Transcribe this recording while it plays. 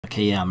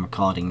Okay, yeah, I'm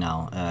recording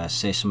now.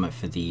 Say something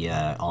for the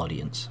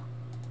audience.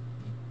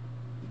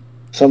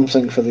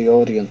 Something for the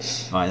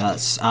audience. Right,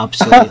 that's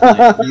absolutely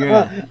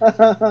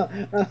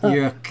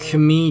you're a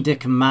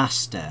comedic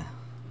master.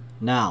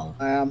 Now,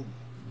 I am.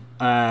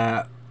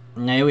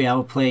 now we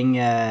are playing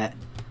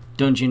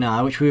Dungeon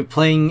Hour, which we were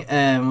playing.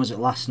 Was it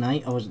last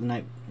night or was it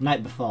the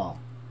night before?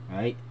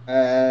 Right.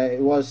 It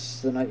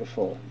was the night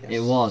before. Yes. It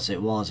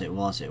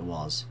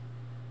was.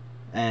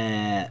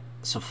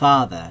 So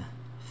father,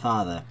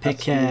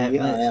 pick. Me,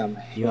 I am.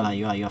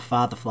 You're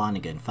Father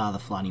Flanagan, Father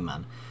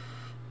Flannyman.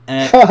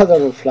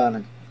 Father of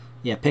Flanagan.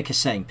 Yeah, pick a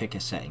setting.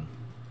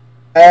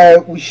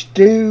 We should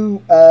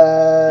do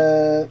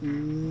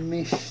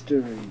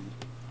mystery.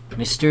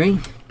 Mystery.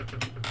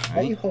 Why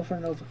are you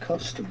hovering over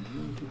custom?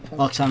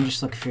 Oh, cause I'm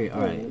just looking through it.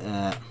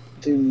 Alright.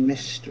 Do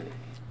mystery.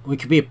 We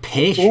could be a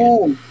patient,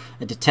 Ooh.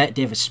 a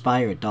detective, a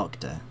spy, or a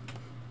doctor.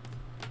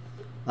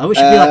 I we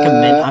should be like a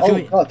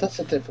mental. God, that's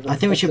a difficult. I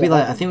think we should be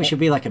like. I think we should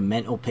be like a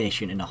mental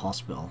patient in a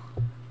hospital.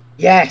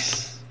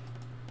 Yes.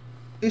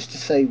 Who's to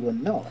say we're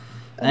not?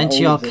 Enter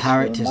your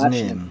character's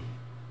name.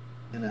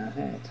 In our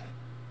head.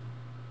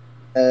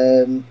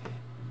 A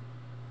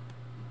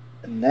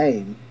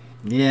name.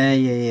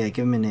 Yeah.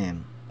 Give me a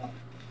name.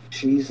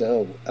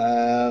 Schizo.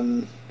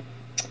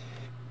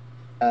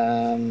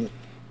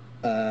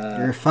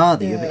 You're a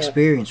father. You have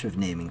experience with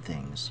naming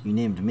things. You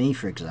named me,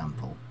 for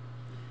example.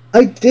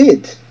 I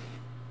did.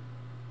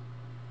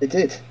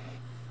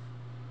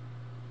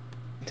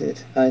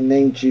 I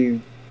named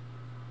you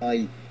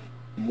my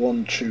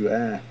one true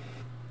heir.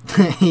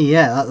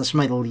 Yeah, that's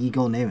my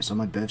legal name. It's on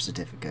my birth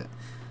certificate.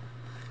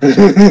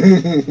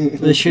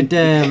 We should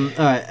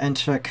alright,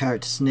 enter a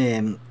character's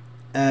name.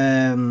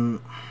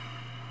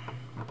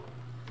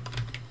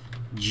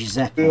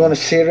 Giuseppe. Do you want a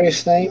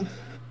serious name?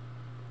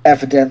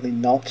 Evidently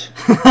not.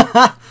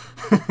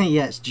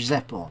 Yes,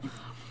 Giuseppe.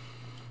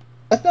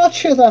 I'm not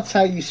sure that's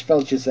how you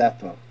spell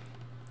Giuseppe.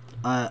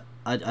 I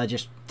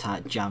just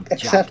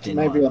Except in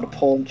maybe on a whatever.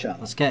 porn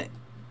channel. Let's get.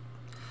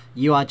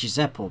 You are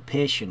Giuseppe,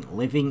 patient,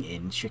 living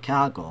in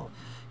Chicago.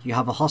 You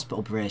have a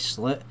hospital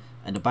bracelet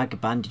and a bag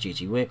of bandages.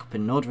 You wake up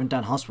in Northern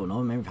Down Hospital, no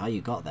remember how you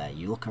got there.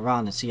 You look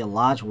around and see a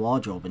large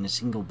wardrobe in a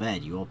single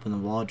bed. You open the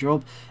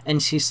wardrobe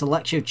and see a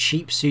selection of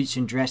cheap suits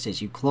and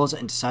dresses. You close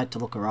it and decide to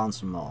look around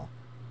some more.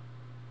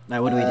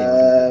 Now, what do we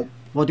do?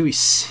 What do we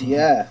see?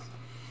 Yeah.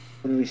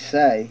 What do we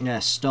say? Yeah,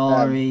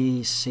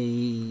 story,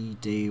 see,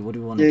 do. What do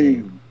we want to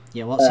do?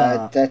 Yeah, what's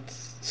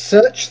that's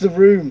search the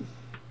room.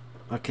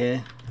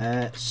 Okay,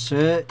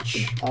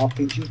 search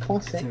RPG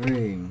classic. the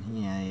room.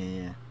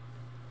 Yeah.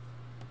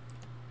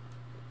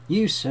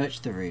 You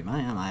search the room.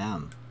 I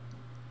am.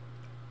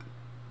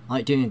 I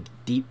like doing a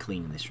deep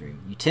clean in this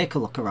room. You take a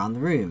look around the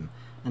room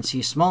and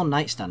see a small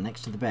nightstand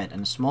next to the bed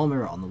and a small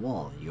mirror on the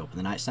wall. You open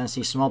the nightstand and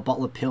see a small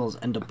bottle of pills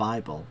and a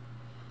Bible.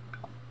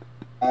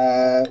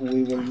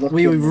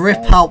 We will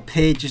rip out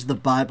pages of the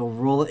Bible,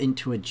 roll it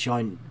into a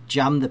joint,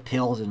 jam the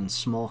pills in and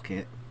smoke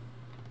it.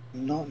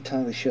 I'm not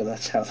entirely sure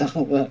that's how that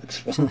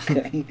works, but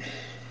okay.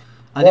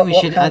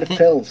 What kind of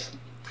pills?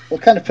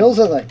 What kind of pills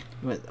are they?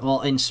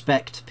 Well,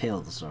 inspect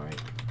pills, sorry.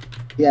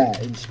 Yeah,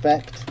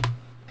 inspect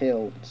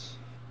pills.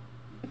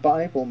 The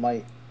Bible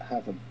might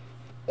have a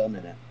gun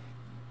in it.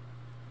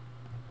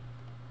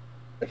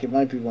 Like it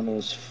might be one of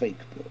those fake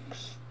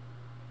books.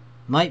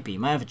 Might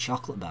have a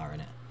chocolate bar in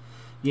it.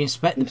 You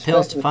inspect the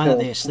pills to find out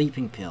they are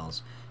sleeping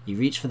pills. You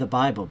reach for the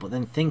Bible, but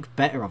then think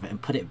better of it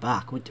and put it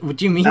back. What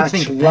do you mean better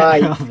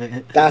of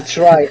it? That's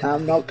right.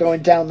 I'm not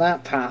going down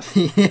that path.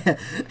 Yeah.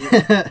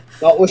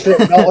 Not with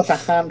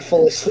a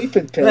handful of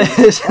sleeping pills.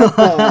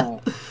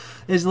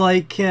 It's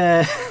like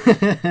it's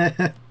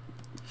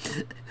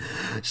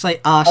like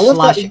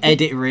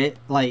r/edit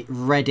like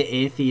Reddit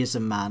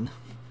atheism man.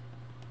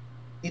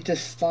 You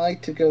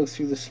decide to go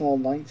through the small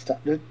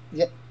nightstand.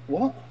 Yeah,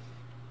 what?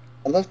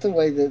 I love the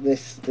way that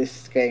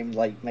this game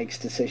like makes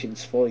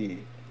decisions for you.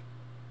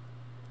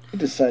 You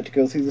decide to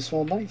go through the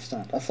small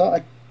nightstand. I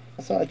thought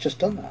I'd just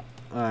done that.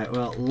 Alright,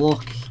 well,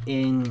 look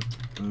in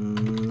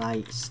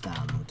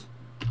nightstand.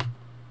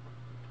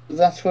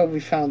 That's where we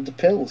found the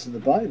pills in the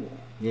Bible.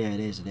 Yeah, it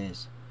is.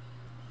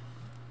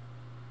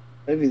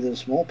 Maybe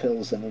there's more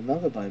pills in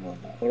another Bible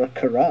now, or a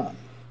Quran.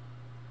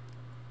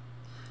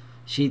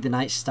 Sheathe the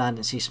nightstand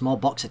and see a small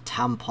box of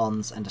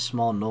tampons and a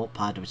small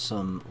notepad with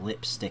some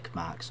lipstick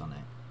marks on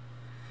it.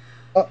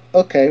 Oh,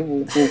 okay,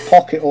 we'll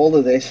pocket all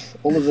of this.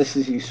 All of this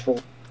is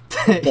useful.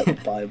 Get the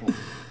Bible.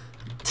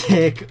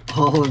 Take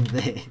all of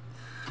this.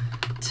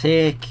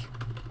 Take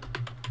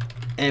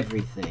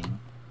everything.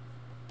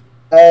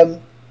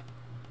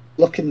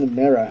 Look in the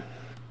mirror.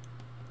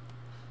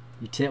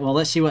 You take. Well,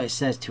 let's see what it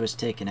says to us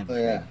taking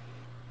everything. Oh, yeah.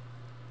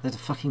 There's a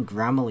fucking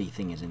Grammarly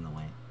thing is in the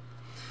way.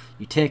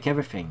 You take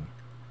everything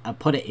and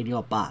put it in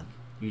your bag.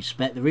 You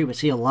inspect the room and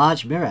see a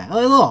large mirror.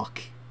 Oh,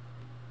 look!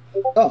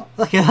 Oh,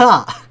 look at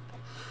that!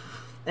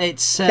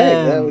 It's okay,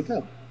 there we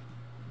go.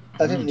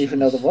 I didn't even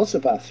know there was a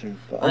bathroom.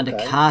 But and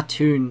okay. a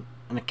cartoon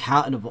and a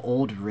carton of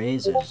old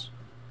razors.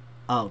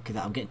 Oh, okay,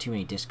 I'm getting too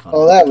many Discord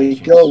Oh, there we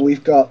go.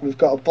 notifications. We've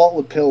got a bottle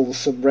of pills,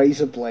 some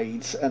razor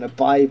blades, and a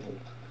Bible.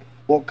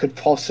 What could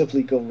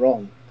possibly go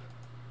wrong?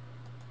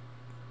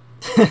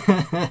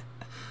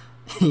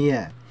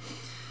 Yeah.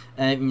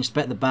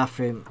 Inspect the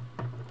bathroom.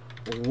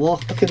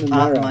 Look Look in the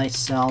at mirror.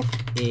 myself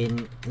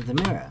in the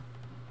mirror.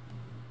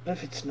 What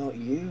if it's not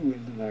you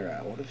in the mirror?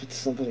 What if it's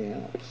somebody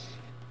else?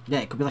 Yeah,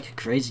 it could be like a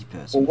crazy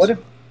person. Well,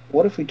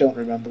 what if we don't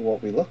remember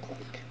what we look like?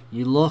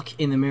 You look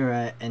in the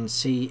mirror and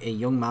see a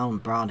young man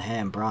with brown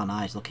hair and brown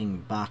eyes looking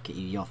back at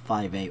you. You're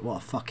 5'8". What a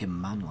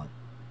fucking manlet.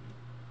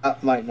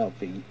 That might not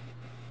be.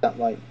 That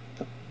might.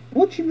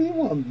 What do you mean?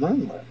 What a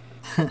manlet?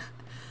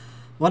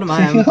 What am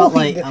I? I'm about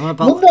like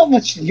You're not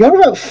much. You're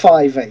about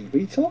 5'8". What are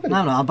you talking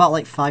about? No, I'm about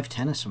like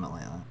 5'10" or something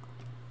like that.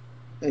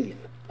 Hey,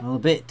 I'm a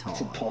bit taller.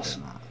 it's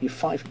impossible. You're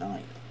 5'9".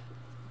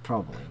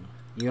 Probably.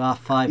 You are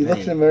 5'8". You look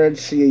in the mirror and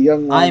see a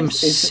young man. I am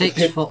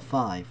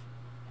 6'5".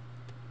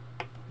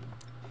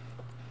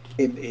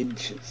 In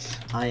inches.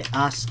 I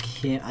ask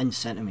him in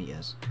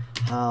centimeters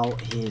how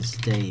his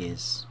day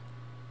is.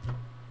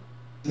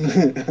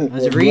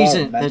 There's a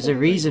reason. There's a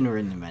reason we're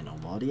in the mental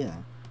ward. Yeah.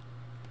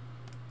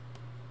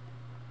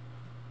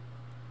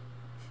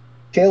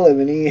 Kill him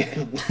and eat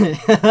him.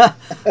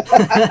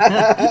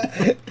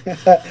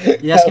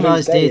 You ask him how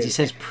his day is. He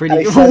says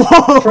pretty.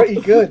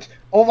 Pretty good.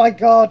 Oh my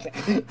god!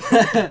 He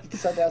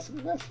decided to ask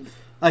me a question.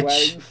 Where are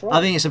you from?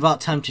 I think it's about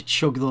time to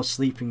chug those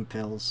sleeping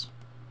pills.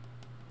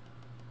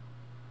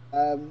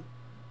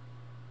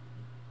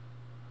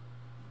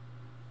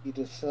 You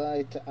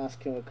decide to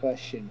ask him a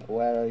question.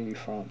 Where are you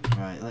from?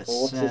 Right. Let's.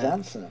 Well, what's his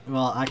answer?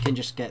 Well, I can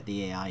just get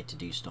the AI to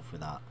do stuff with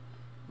that,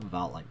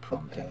 without like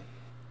prompting. Okay.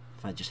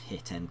 If I just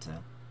hit enter.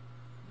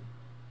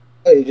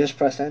 Oh, you just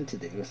press enter,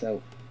 do you?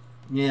 Without.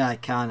 Yeah, I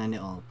can, and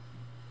it'll.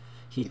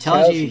 He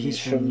tells you he's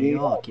from New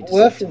York.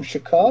 We're from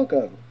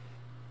Chicago.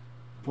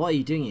 What are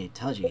you doing here? He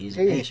tells you he's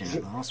a patient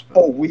at the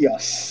hospital. Oh, we are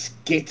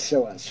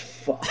schizo as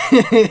fuck.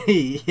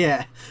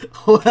 Yeah.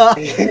 Well,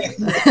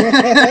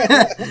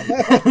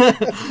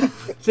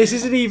 this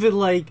isn't even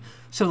like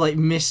some like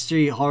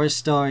mystery horror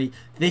story.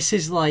 This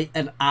is like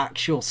an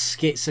actual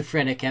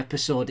schizophrenic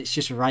episode. It's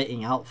just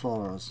writing out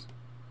for us.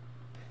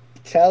 He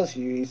tells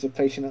you he's a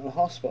patient at the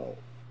hospital.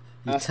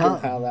 Ask him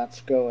how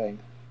that's going.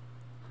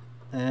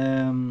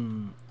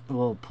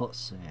 We'll put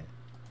say.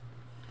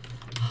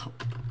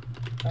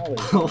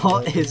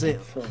 What is it?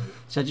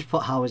 So I just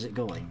put how is it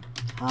going?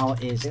 How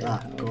is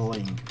that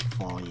going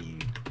for you?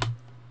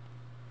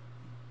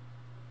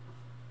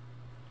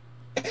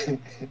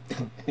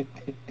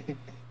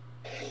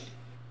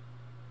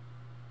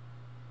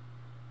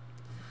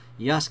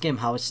 You ask him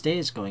how his day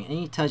is going, and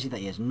he tells you that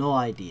he has no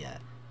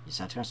idea. You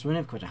start to ask him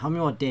another question. How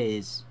many more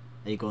days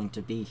are you going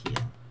to be here?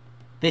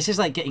 This is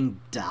like getting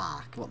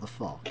dark. What the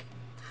fuck?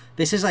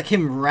 This is like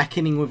him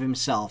reckoning with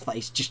himself that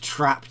he's just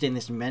trapped in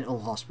this mental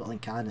hospital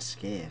and can't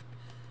escape.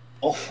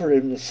 Offer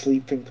him the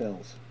sleeping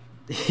pills.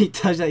 He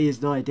tells you that he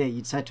has no idea.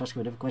 You decide to ask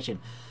him another question.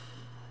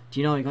 Do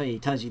you know what he got? He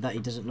tells you that he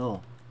doesn't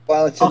know.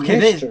 Well, it's a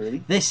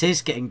mystery. This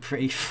is getting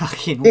pretty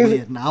fucking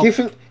weird now. Give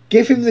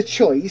him the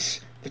choice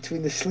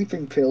between the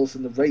sleeping pills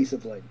and the razor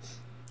blades.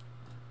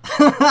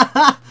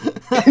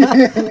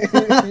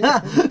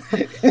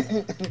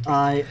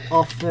 I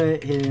offer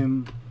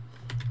him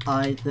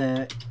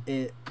either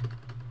it.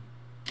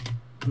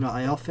 No,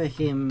 I offer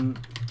him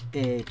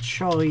a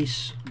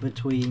choice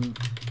between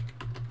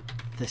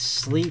the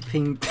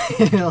sleeping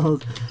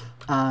pills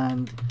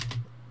and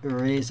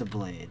razor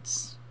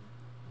blades.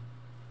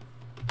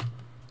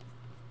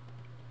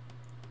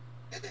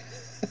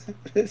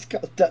 This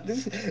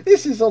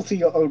is also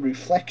your own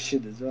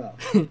reflection as well.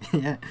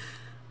 Yeah.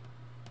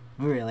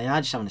 Really,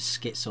 I'm just having a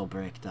schizo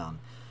breakdown.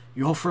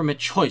 You offer him a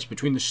choice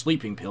between the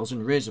sleeping pills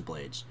and razor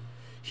blades.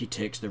 He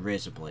takes the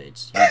razor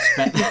blades.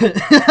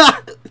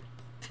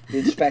 You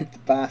inspect the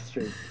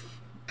bathroom.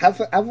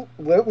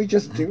 Weren't we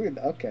just doing?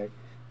 Okay.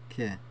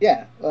 Okay.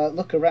 Yeah.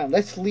 Look around.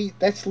 Let's leave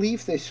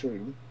this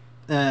room.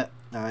 All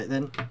right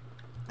then.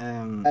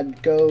 And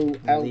go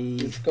out.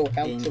 Let's go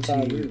out of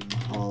our room.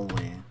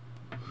 Hallway.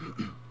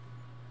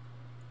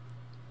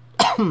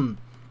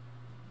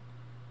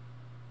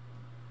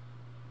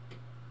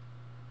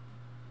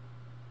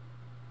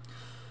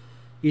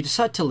 You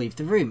decide to leave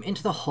the room.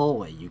 Into the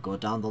hallway. You go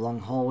down the long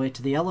hallway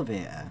to the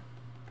elevator.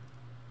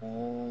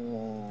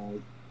 Oh.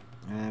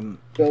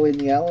 Go in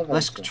the elevator.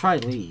 Let's try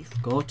leave.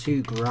 Go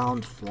to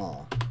ground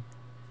floor.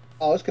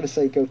 Oh, I was going to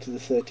say go to the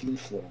 13th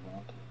floor,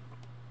 Mark.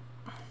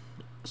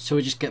 So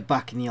we just get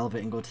back in the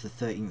elevator and go to the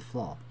 13th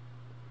floor.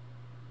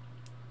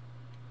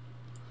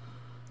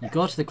 You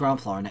go to the ground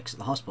floor and exit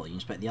the hospital. You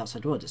inspect the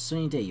outside world. It's a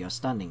sunny day. You are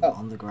standing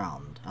on the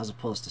ground, as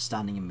opposed to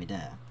standing in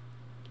midair.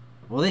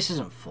 Well, this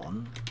isn't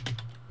fun.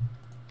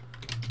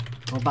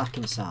 Go back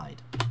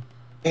inside.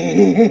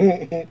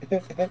 I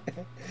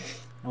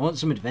want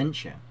some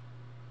adventure.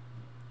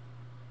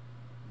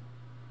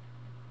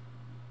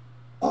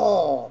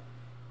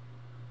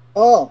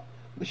 Oh,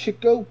 we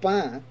should go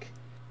back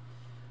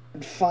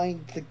and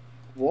find the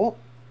what?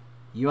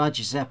 You are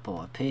Giuseppe,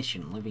 a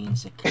patient living in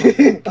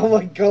Chicago. Oh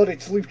my god,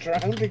 it's looped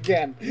around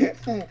again.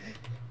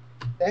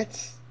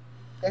 Let's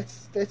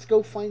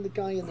go find the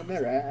guy in the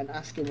mirror and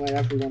ask him where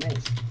everyone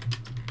is.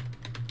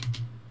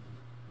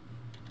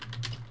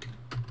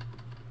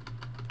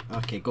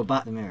 Okay, go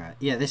back to the mirror.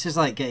 Yeah, this is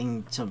like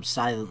getting some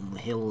Silent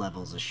Hill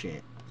levels of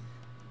shit.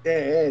 It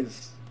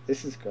is.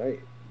 This is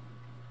great.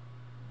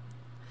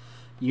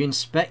 You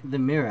inspect the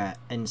mirror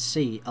and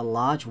see a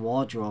large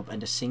wardrobe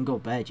and a single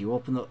bed. You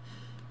open the...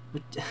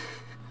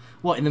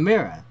 What, in the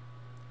mirror?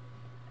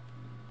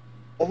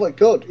 Oh my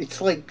god, it's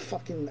like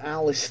fucking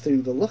Alice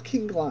through the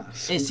looking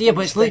glass. Yeah,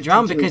 but it's looped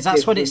around because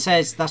that's what it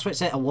says. That's what it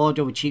said, a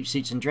wardrobe with cheap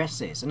suits and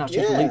dresses. And that's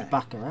just looped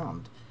back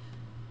around.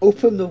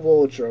 Open the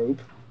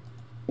wardrobe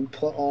and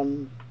put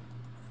on...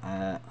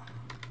 I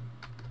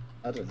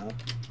don't know.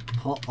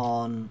 Put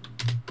on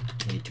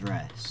a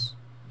dress.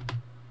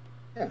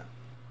 Yeah.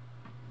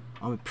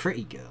 I'm a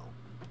pretty girl.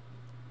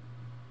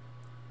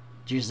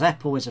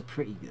 Giuseppe is a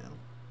pretty girl.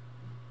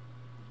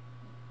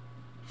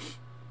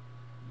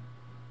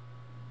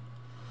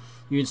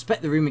 You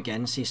inspect the room again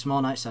and see a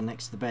small nightstand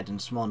next to the bed and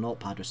a small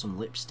notepad with some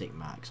lipstick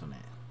marks on it.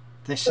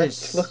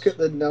 Let's look at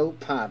the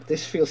notepad.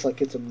 This feels like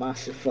it's a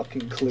massive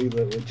fucking clue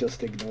that we're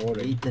just ignoring.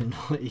 Read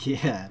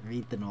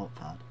the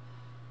notepad.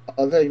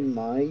 Are they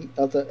my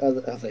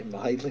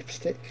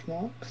lipstick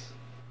marks?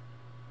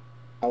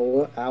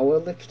 Our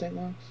lipstick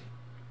marks?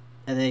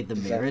 Are they the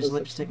mirror's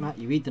lipstick mark?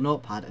 You read the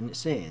notepad and it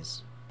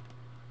says...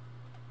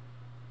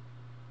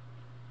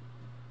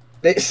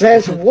 It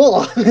says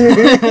what?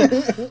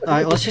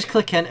 Alright, let's just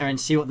click enter and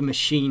see what the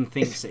machine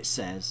thinks it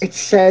says. It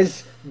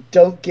says,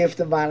 don't give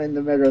the man in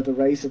the mirror the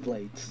razor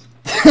blades.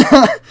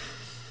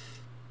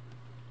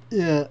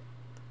 Yeah.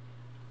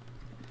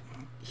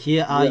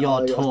 Here are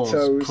your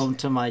toes. Come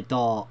to my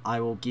door. I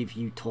will give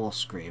you toe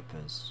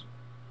scrapers.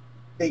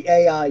 The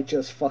AI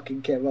just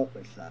fucking came up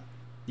with that.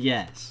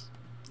 Yes.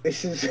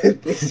 This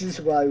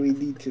is why we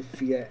need to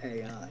fear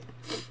AI.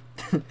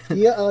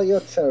 Here are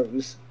your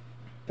toes.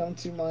 Come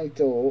to my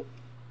door.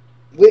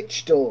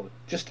 Which door?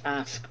 Just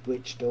ask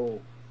which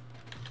door.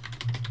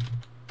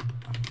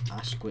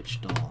 Ask which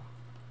door.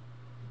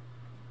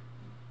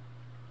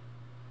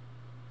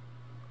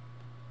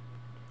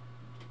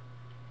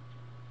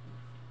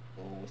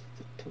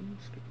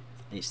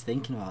 It's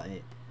thinking about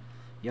it.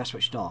 You ask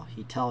which door.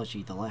 He tells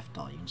you the left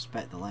door. You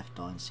inspect the left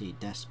door and see a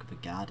desk with a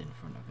guard in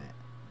front of it.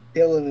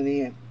 Dylan and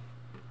Ian.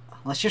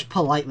 Let's just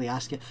politely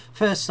ask it.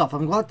 First off,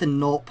 I'm glad the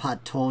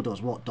notepad told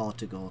us what door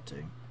to go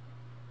to.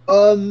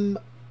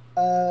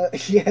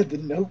 Yeah, the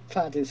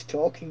notepad is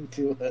talking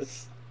to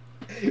us.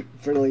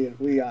 Brilliant.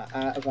 We are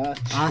out of our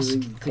tree. Ask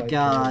the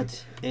guard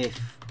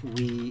if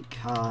we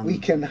can... We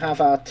can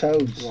have our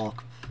toes.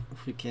 Walk.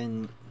 If we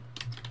can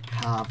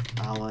have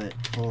our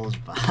toes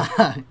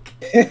back.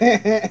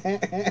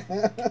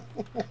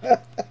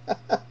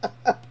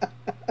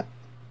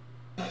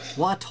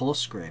 What are toe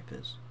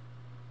scrapers?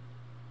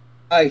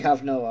 I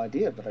have no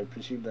idea, but I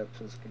presume that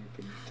was going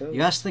to be toes.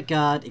 You ask the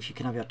guard if you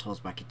can have your toes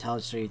back. It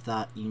tells you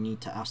that you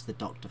need to ask the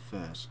doctor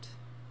first.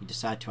 You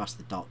decide to ask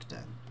the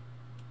doctor.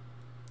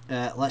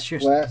 Let's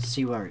just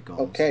see where it goes.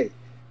 Okay.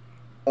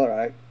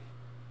 Alright.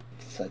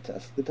 Decide to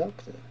ask the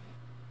doctor.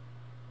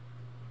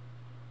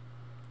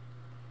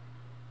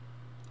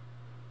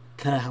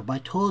 Can I have my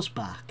toes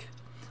back?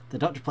 The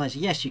doctor replies,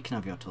 yes, you can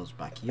have your toes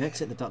back. You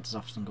exit the doctor's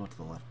office and go to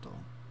the left door.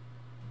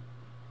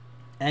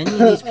 Any of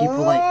these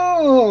people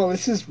Oh,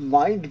 this is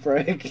mind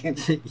breaking.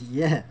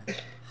 Yeah.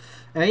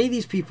 Are any of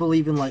these people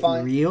even like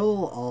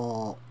real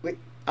or?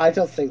 I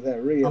don't think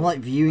they're real. I'm like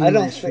viewing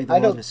this through the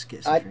world of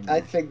schizophrenia. I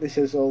think this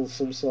is all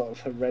some sort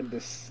of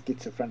horrendous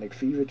schizophrenic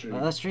fever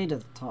dream. Let's read at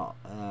the top.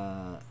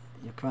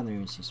 You come in the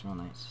room and see small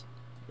nights.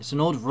 It's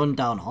an old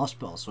rundown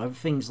hospital, so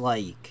everything's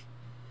like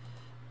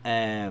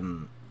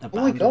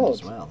abandoned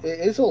as well.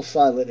 It is all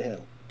Silent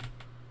Hill.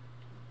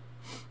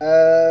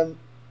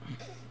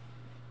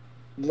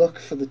 Look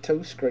for the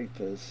toe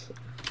scrapers.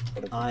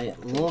 I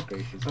look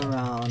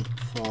around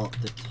for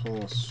the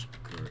toe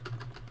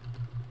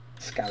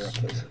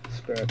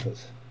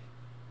scrapers.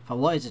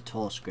 What is a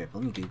toe scraper?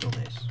 Let me Google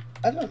this.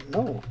 I don't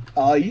know.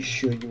 Are you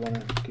sure you want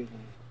to Google?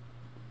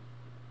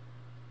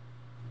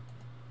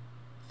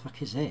 The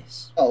fuck is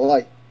this? Oh,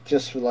 like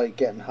just for like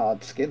getting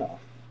hard skin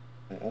off.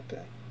 Right,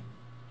 okay.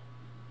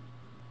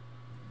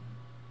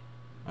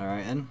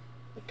 Alright then.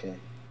 Okay.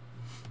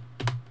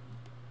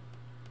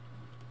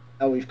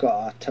 Now we've got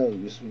our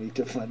toes, we need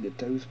to find the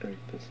toe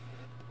scrapers.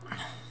 I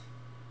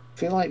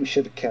feel like we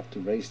should have kept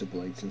the razor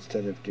blades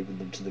instead of giving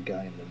them to the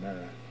guy in the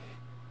mirror.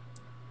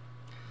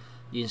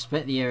 You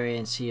inspect the area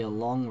and see a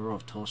long row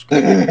of toe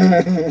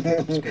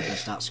scrapers.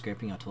 Start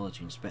scraping your toes.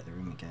 You inspect the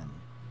room again.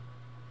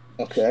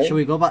 Okay. Shall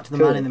we go back to the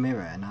man in the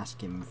mirror and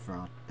ask him for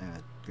our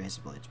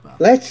razor blades back?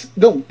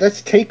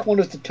 Let's take one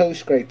of the toe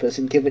scrapers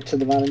and give it to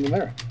the man in the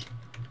mirror.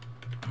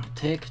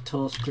 Take a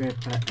toe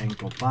scraper and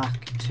go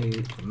back to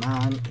the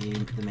man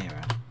in the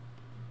mirror.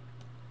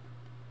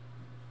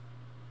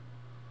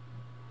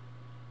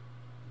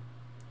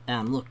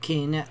 I'm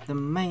looking at the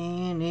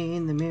man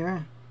in the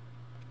mirror.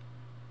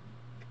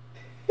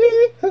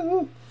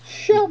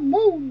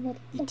 Shamon.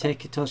 You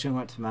take a toast and go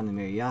back to the man in the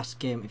mirror. You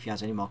ask him if he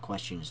has any more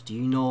questions. Do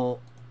you know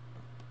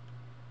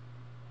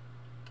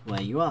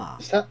where you are?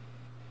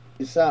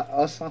 Is that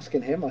us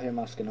asking him or him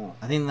asking us?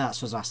 I think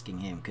that's us asking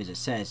him, because it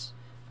says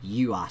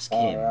you ask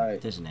him,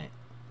 right. doesn't it?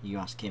 You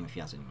ask him if he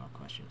has any more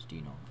questions. Do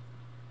you know?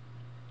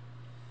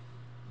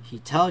 He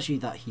tells you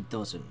that he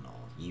doesn't know.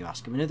 You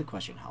ask him another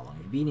question. How long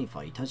have you been here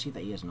for? He tells you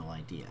that he has no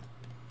idea.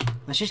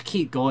 Let's just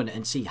keep going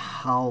and see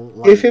how...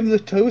 Like... Give him the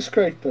toe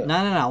scraper. No.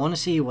 I want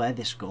to see where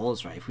this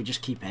goes, right? If we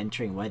just keep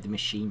entering where the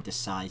machine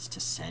decides to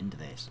send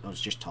this. I was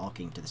just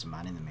talking to this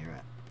man in the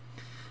mirror.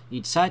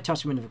 You decide to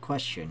ask him another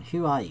question.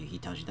 Who are you? He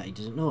tells you that he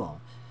doesn't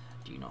know.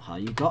 Do you know how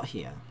you got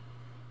here?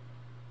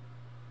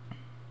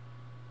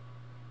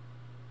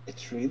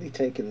 It's really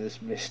taking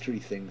this mystery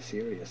thing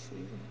seriously,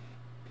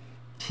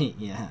 isn't it?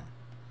 Yeah.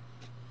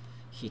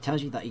 He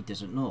tells you that he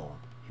doesn't know.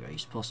 Who are you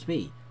supposed to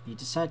be? You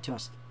decide to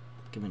ask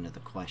him another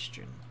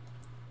question.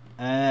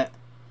 Right,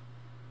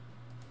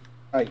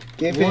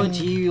 give him... Would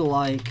you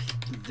like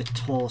the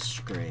toe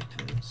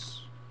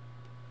scrapers?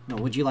 No,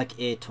 would you like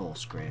a toe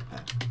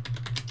scraper?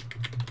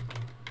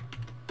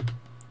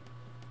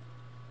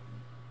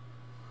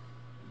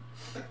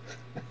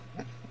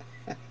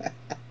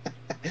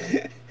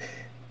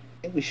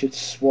 I think we should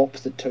swap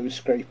the toe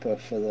scraper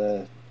for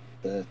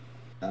the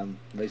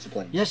razor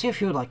blade. Yes, if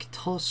you would like a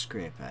toe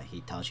scraper,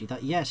 he tells you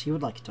that yes, he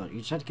would like a toe.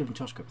 You decide to give him a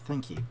toe scraper.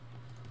 Thank you.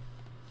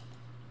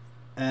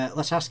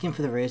 Let's ask him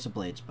for the razor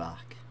blades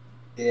back.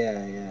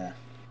 Yeah.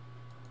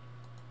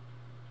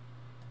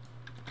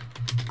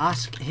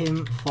 Ask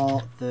him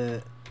for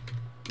the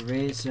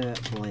razor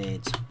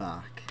blades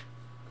back.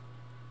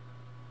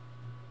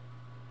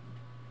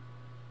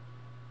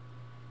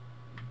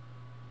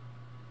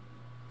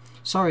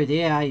 Sorry,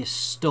 the AI is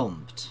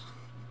stumped.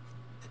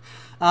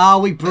 Ah,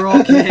 we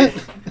broke it.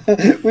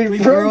 we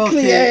broke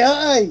the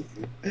AI.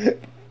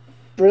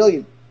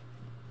 Brilliant.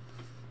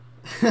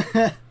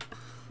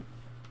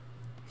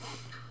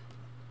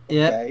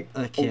 Yeah.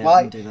 Okay. Well,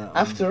 why, do that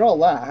after all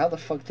that, how the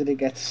fuck did it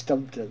get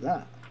stumped at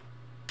that?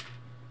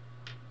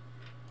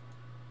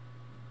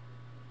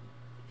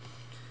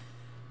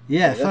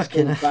 Yeah,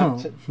 fucking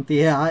hell.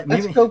 The AI.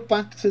 Maybe... Let's go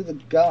back to the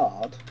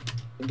guard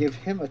and give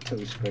him a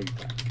toe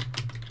scraper.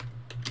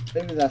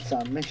 Maybe that's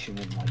our mission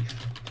in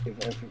life. Give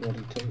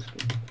everybody toe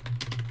scraper.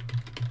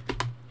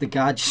 The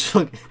guard just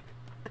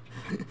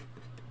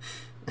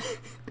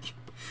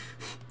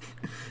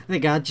the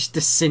guard just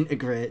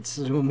disintegrates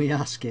when we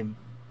ask him.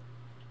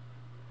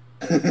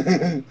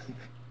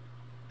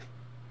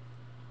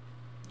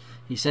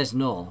 He says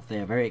no, they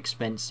are very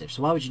expensive.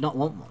 So why would you not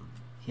want one?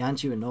 He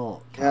hands you a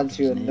note. He hands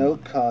you a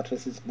note card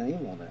with his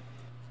name on it.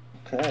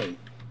 Okay.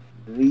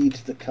 Read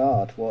the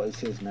card. What is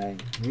his name?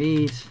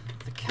 Read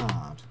the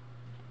card.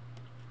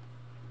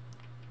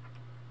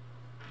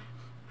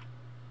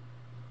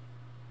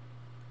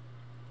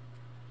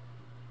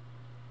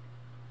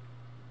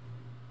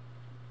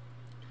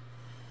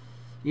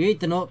 You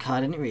read the note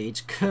card and it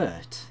reads,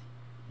 Kurt.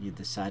 You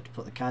decide to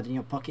put the card in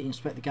your pocket and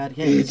inspect the card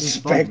again.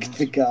 Inspect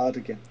the card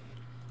again.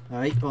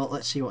 Alright, well,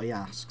 let's see what he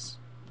asks.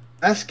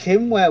 Ask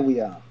him where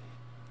we are.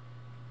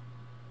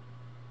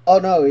 Oh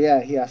no,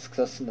 yeah, he asks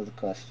us another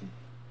question.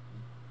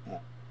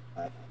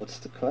 What's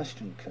the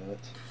question,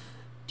 Kurt?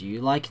 Do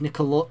you like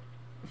Nicola?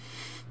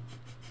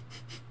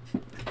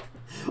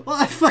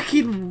 What a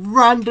fucking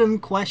random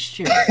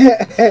question.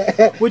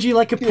 Would you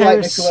like a pair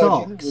of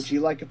socks? Would you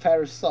like a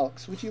pair of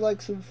socks? Would you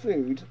like some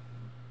food?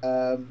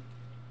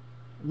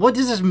 What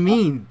does this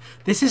mean?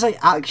 This is like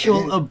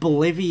actual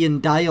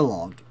Oblivion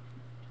dialogue.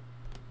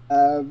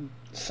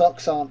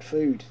 Socks aren't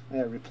food.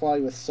 Yeah, reply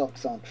with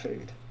socks aren't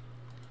food.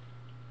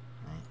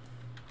 Right.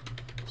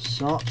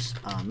 Socks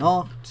are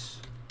not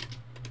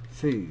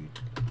food.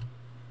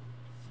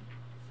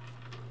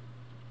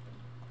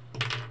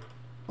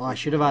 Well, I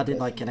should have added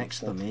like an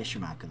exclamation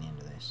mark on the end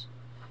of this.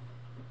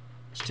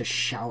 Just to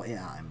shout it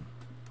at him.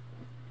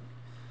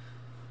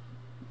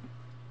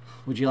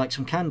 Would you like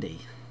some candy?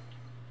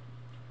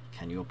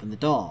 Can you open the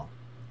door?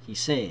 He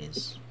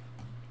says.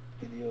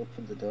 Can you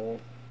open the door?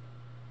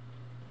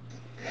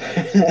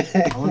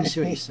 I want to see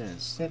what he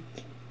says.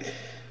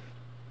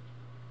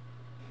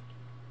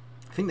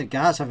 I think the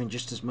guard's having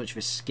just as much of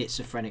a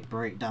schizophrenic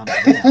breakdown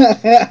as we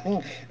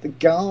are. The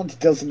guard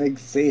doesn't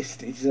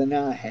exist, it's in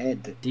our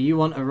head. Do you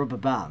want a rubber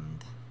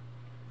band?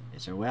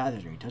 Is there a way out of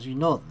the room? He tells you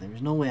no, there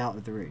is no way out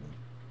of the room.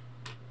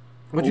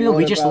 What do you know?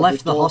 We just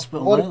left the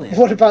hospital earlier.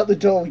 What about the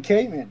door we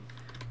came in?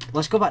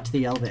 Let's go back to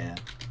the elevator.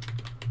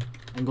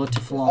 And go to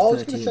floor 13. I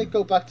was going to say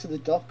go back to the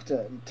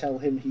doctor and tell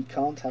him he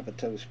can't have a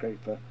toe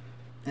scraper.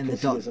 And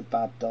because he is a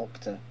bad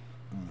doctor.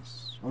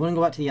 Yes. I want to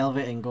go back to the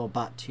elevator and go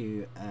back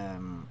to...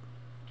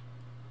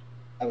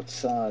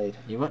 outside.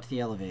 You go back to the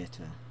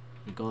elevator.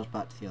 He goes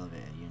back to the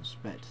elevator. You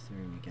inspect the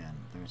room again.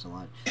 There is a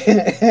light.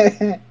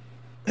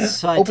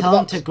 So I tell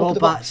him to go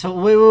back. So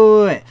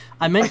wait.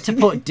 I meant to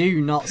put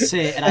do not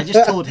sit, and I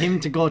just told him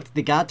to go to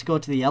the guard to go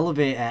to the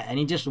elevator, and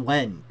he just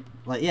went.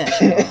 Like, yeah,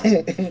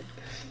 sure.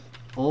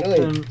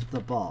 Open the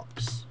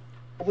box.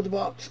 Open the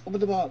box. Open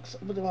the box.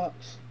 Open the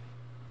box.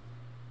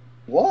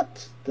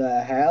 What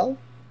the hell?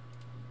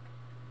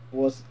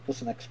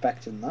 Wasn't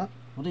expecting that.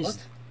 What is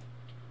that?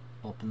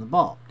 Open the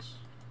box.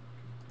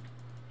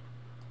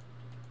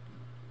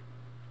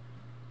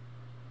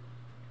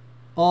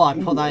 Oh, I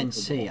put that in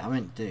C. I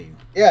meant do.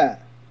 Yeah.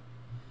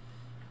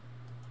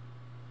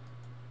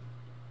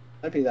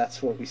 Maybe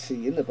that's what we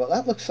see in the book.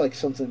 That looks like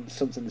something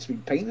that's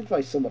been painted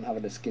by someone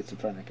having a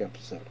schizophrenic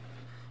episode.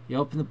 You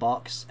open the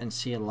box and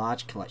see a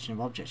large collection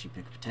of objects. You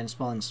pick up a tennis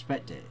ball and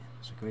inspect it.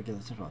 It's like a regular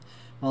tennis ball.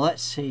 Well,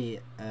 let's see.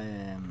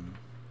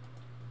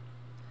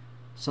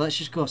 So let's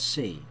just go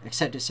C.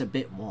 Except it's a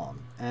bit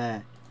warm.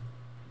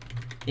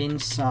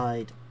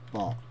 Inside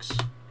box.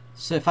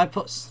 So if I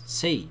put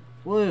C,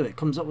 whoa, it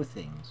comes up with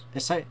things.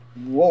 It's like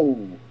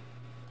whoa,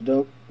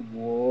 no,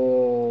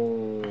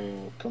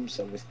 whoa, comes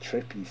up with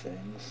trippy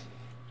things.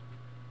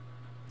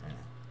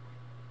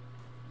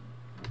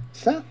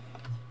 Yeah.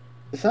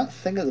 Is that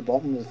thing at the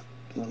bottom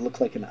that look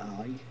like an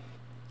eye?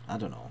 I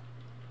don't know.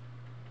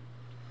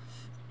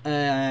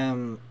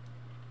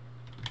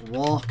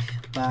 Walk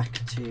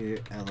back to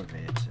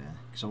elevator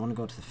because I want to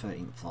go to the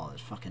 13th floor.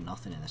 There's fucking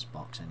nothing in this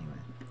box anyway.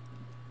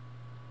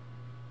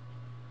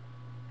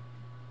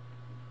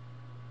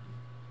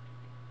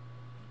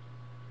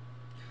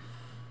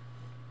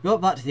 Go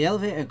back to the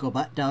elevator, go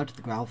back down to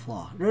the ground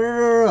floor.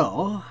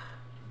 No.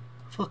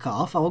 Fuck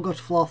off, I will go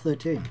to floor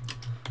 13.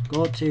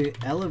 Go to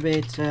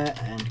elevator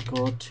and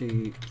go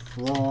to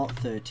floor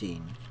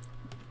 13.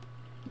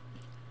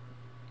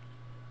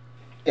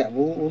 Yeah,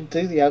 we'll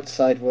do the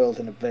outside world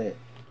in a bit.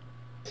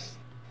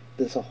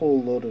 There's a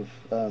whole load of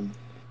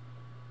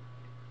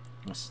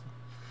hospitals.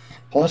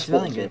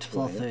 Go to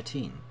floor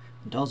 13.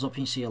 The doors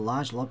open, you see a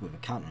large lobby with a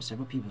counter and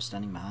several people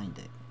standing behind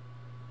it.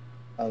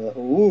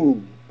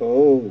 Ooh,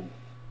 oh.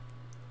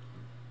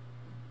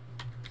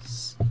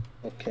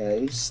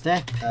 Okay.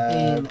 Step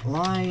in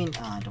line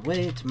and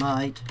wait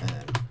my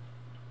turn.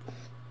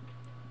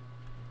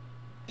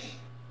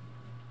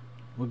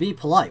 We're being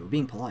polite, we're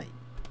being polite.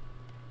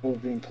 We're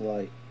being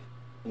polite.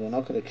 We're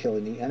not going to kill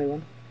and eat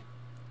anyone.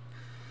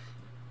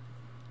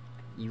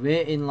 You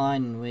wait in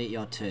line and wait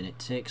your turn. It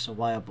takes a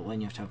while, but when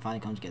you have to finally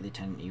come to get the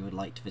attendant, you would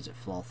like to visit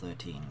floor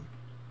 13.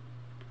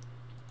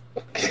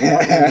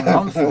 Okay. We're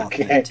on floor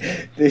Okay.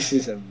 13. This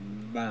is a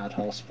mad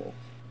hospital.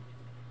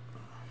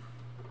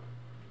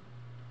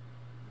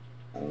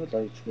 I would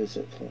like to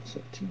visit floor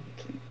 13,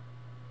 please.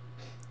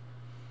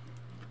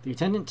 The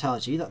attendant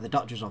tells you that the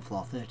doctor's on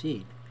floor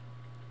 13.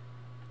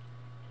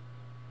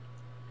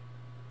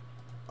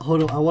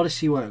 Hold on, I want to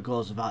see where it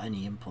goes without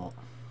any input.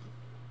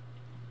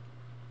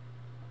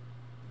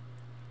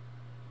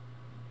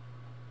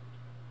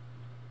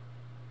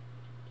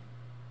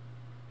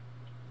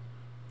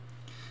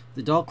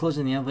 The door closes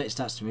and the elevator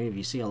starts to move.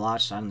 You see a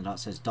large sign on the door that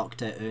says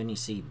Dr. Ernie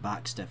C.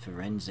 Baxter,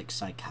 Forensic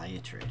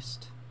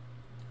Psychiatrist.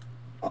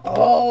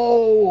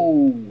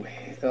 Oh,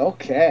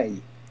 okay.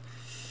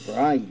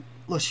 Right.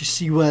 Let's just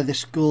see where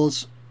this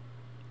goes.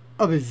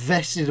 I'm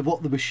invested in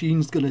what the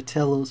machine's going to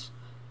tell us.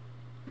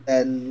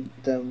 And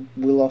then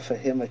we'll offer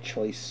him a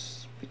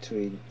choice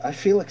between... I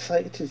feel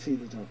excited to see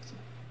the doctor.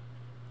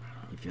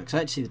 If you're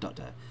excited to see the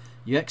doctor,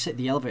 you exit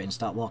the elevator and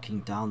start walking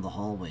down the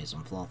hallways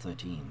on floor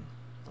 13.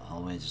 The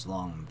hallways is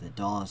long, the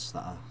doors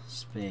that are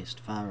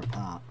spaced far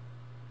apart.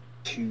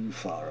 Too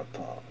far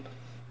apart.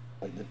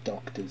 Like the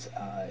doctor's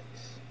eyes.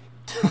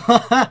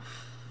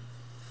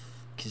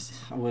 Because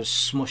I will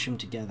smush them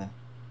together.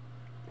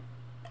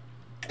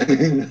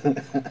 Do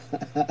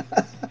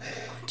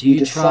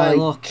you try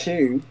look?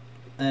 To,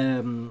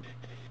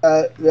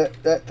 let's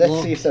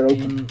look see if they're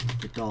open. In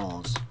the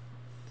doors.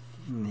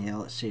 Yeah,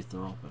 let's see if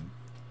they're open.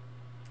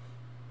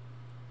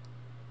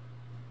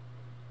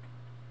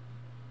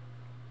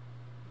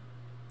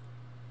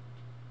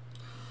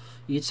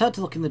 You decide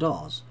to look in the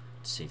doors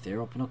to see if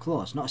they're open or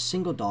closed. Not a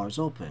single door is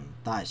open.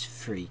 That is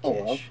freakish.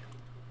 Oh, well.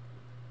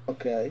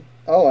 Okay.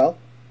 Oh well.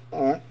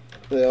 Alright.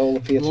 They all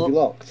appear to be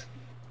locked.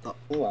 Oh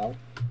well.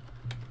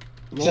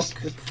 Look Just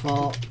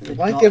for the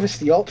why give us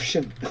the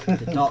option?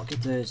 The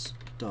doctor's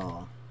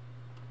door.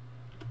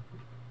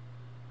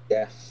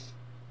 Yes.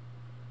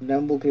 And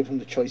then we'll give him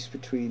the choice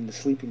between the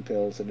sleeping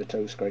pills and the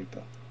toe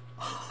scraper.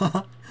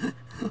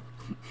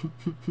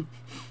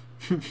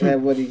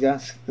 Then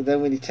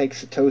when he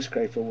takes the toe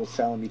scraper, we'll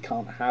tell him he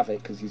can't have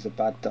it because he's a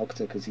bad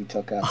doctor because he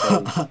took our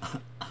toes.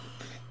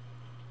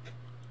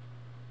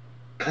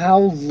 How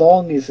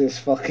long is this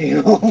fucking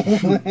I'm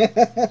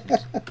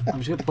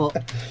just gonna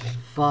put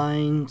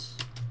find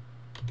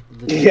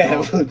the yeah,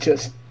 door. we'll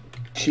just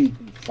cheat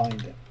and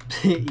find it.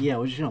 Yeah,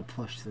 we're just gonna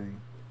push through.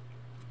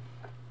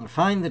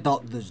 Find the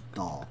doctor's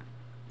door.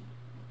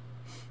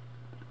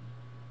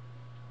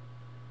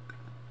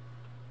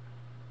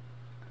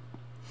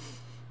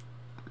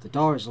 The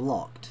door is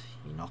locked.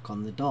 You knock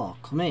on the door.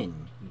 Come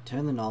in. You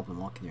turn the knob and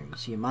walk in the room. You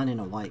see a man in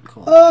a white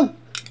coat. Oh!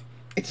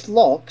 It's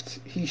locked.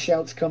 He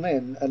shouts, "Come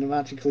in," and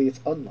magically it's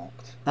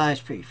unlocked. That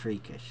is pretty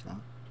freakish, though.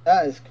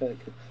 That is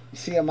quite good. You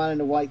see a man in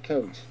a white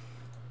coat.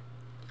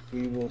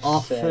 We will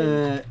offer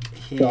say,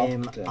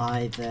 him doctor.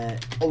 either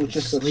Oh,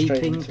 just go straight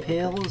sleeping into it.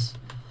 pills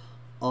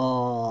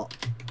or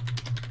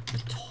the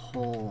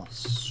toe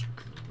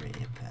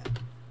scraper.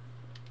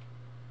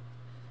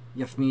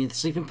 You're familiar with the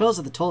sleeping pills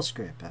or the toe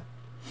scraper?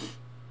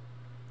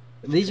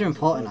 These are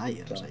important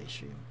items, I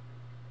assume.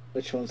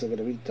 Which ones are going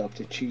to be,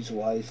 Doctor? Choose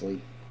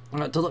wisely.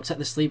 Alright, to look at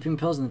the sleeping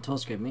pills and the toe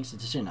scraper makes a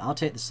decision. I'll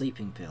take the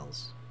sleeping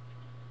pills.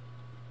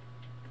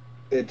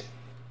 Good.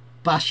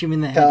 Bash him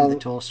in the head with the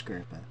toe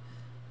scraper.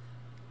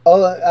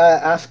 Oh,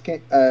 ask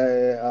it.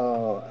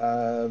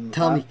 Tell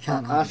me,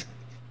 can't ask.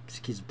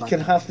 You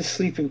can have the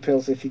sleeping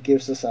pills if he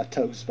gives us our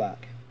toes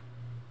back.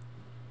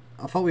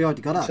 I thought we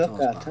already got our toes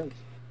back.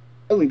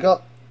 Oh, we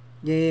got.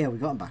 Yeah, we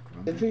got them back.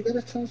 Remember? Did we get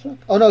our toes back?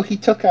 Oh no, he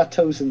took our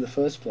toes in the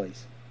first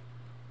place.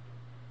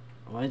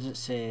 Why does it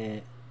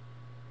say?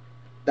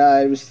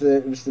 No, it was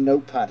the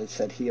notepad. It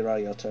said, "Here are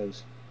your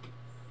toes."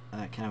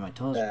 Can I have my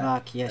toes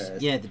back? Yes.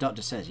 Yeah, the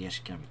doctor says yes.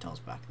 You can have your toes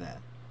back there.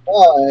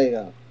 Oh, there you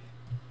go.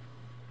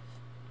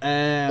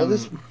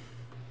 This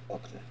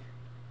doctor.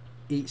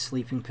 Eat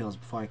sleeping pills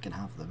before I can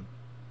have them.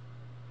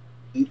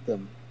 Eat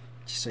them.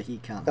 Just so he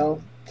can't.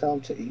 Tell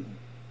him to eat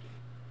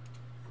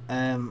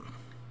them.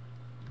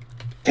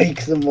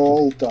 Take them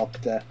all,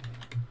 Doctor.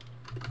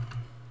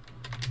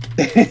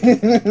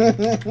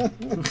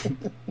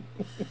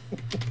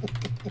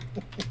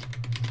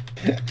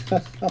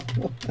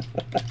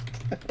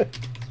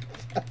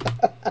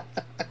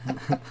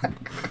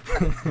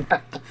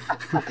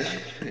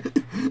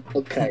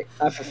 Okay,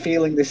 I have a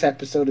feeling this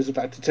episode is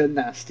about to turn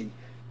nasty.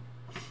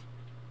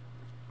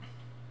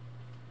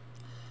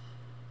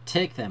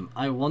 Take them.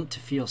 I want to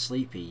feel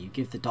sleepy. You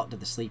give the doctor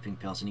the sleeping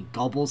pills and he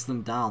gobbles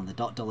them down. The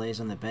doctor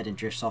lays on the bed and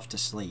drifts off to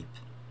sleep.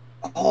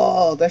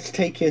 Oh, let's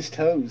take his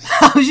toes.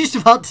 I was just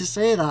about to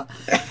say that.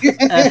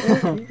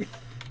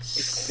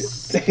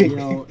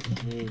 Steal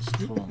his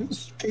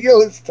toes.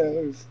 Steal his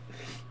toes.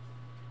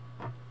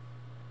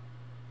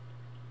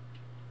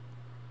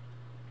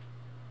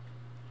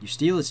 You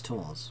steal his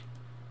toes.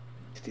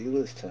 Steal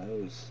his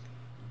toes.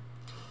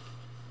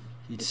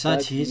 You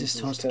decide to use his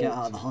toes to get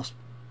out of the hospital.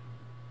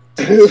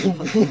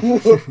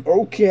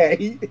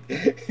 Okay.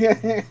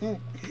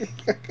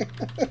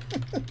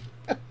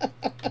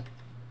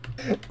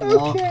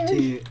 Walk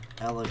to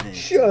elevator.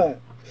 Sure.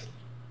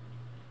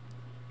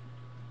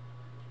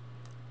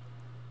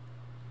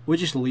 We're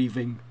just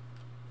leaving.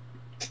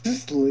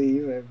 Just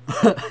leave him.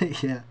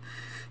 Yeah.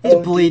 He's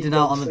bleeding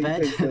out on the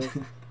bed.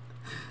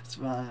 That's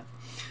right.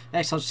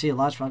 Next, I'll see a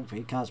large bank for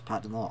your car's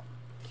packed and locked.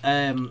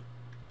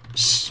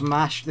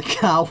 Smash the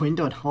car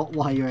window and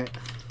hotwire it.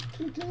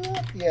 Should we do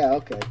that? Yeah,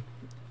 okay.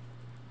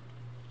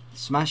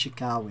 Smash your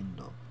car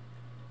window.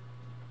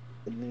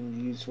 And then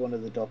use one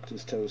of the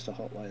doctor's toes to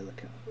hotwire the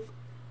car.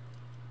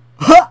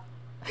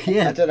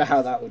 Yeah. I don't know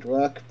how that would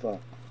work, but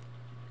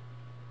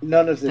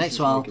none of this Next is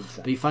while, making sense.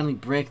 but you finally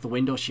break the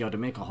window shield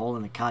and make a hole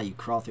in the car. You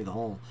crawl through the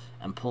hole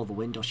and pull the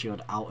window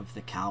shield out of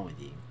the car with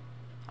you.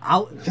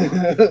 Out.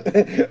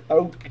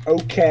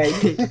 Okay.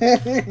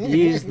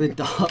 Use the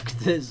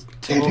doctor's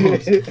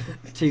toes to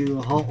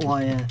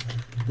hotwire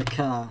the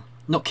car.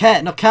 No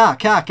car, not car.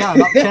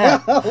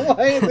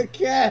 Hotwire the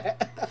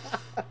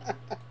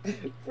car.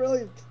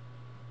 Brilliant.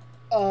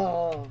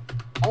 Oh,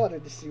 I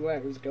wanted to see where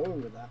he was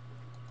going with that.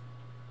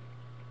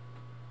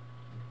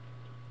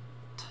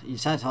 You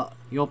said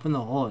you open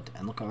the hood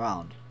and look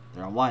around.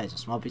 There are wires and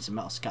small bits of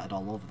metal scattered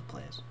all over the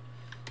place.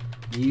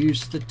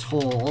 Use the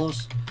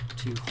toes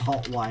to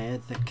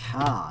hotwire the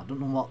car. I don't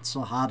know what's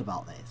so hard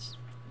about this.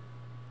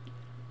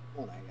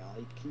 Oh my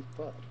god, keep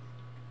up.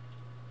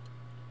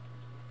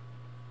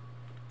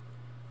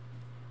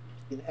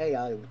 In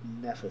AI, I would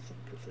never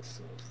think of this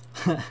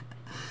sort.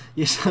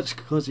 You're such a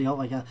cozy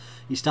hot car.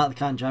 You start the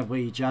car and drive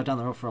away. You drive down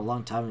the road for a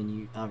long time and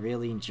you are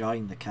really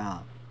enjoying the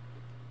car.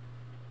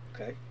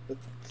 Okay, that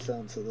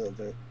sounds a little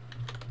bit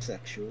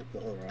sexual,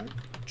 but alright.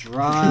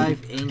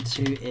 Drive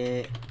into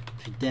a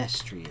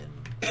pedestrian.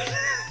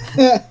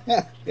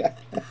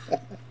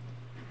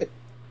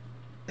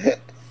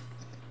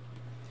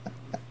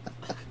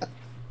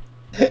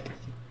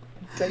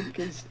 Take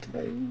his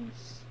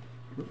toes.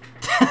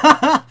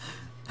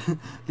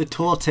 The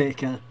toe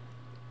taker.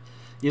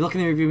 You look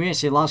in the rearview mirror and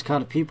see a large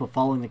crowd of people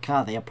following the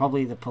car. They are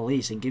probably the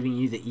police and giving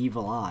you the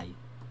evil eye.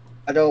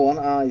 I don't want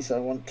eyes, I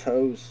want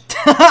toes.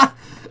 Well,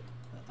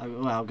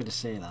 I'm going to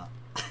say that.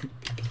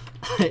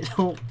 I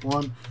don't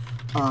want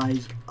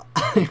eyes,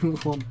 I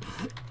want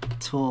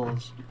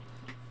toes.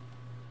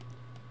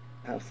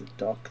 Have the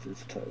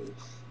doctor's toes.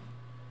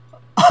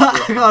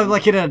 I'm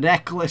like in a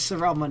necklace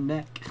around my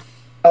neck.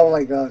 Oh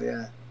my god,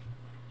 yeah.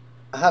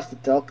 I have the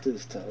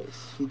doctor's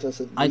toes. He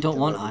doesn't. I don't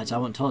want eyes, I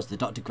want toes. The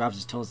doctor grabs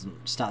his toes and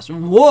starts.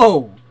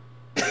 Whoa!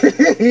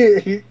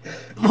 Whoa,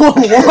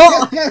 what?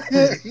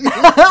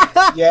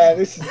 Yeah,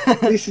 this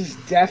is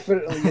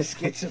definitely a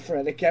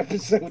schizophrenic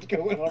episode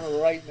going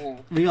on right now.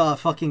 We gotta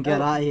fucking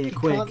get out of here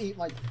quick. Can't eat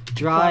my,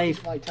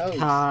 Drive can't eat my toes.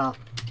 car.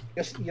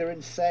 You're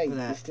insane.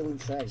 There. You're still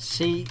insane.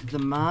 See the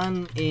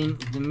man in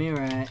the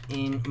mirror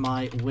in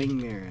my wing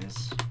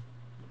mirrors.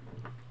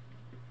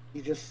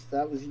 You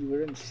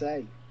were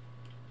insane.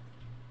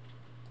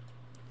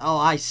 Oh,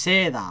 I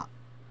say that.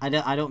 I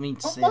don't mean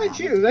to say Mind that.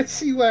 you, let's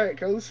see where it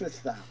goes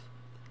with that.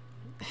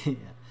 Yeah.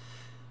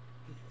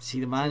 See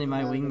the man in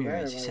my wing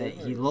mirrors. mirror,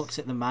 He looks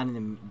at the man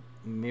in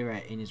the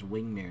mirror in his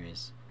wing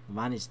mirrors. The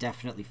man is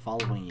definitely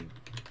following you.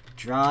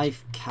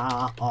 Drive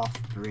car off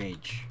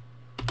bridge.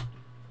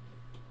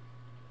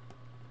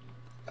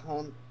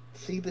 Can't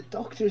see the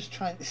doctor's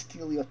trying to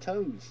steal your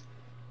toes.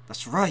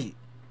 That's right.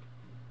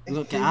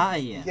 Look out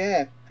of you.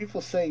 Yeah,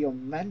 people say you're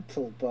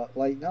mental, but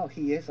like, no,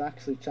 he is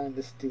actually trying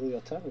to steal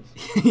your toes.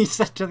 He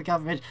said to the car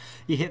bridge,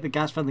 you hit the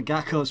gas pan, the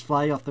gas goes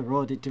flying off the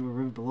road into a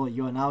river below.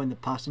 You are now in the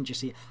passenger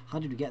seat. How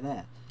did we get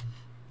there?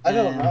 I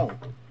don't know.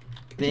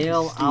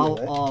 Bail out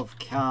of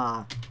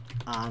car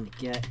and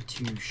get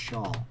to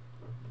shore.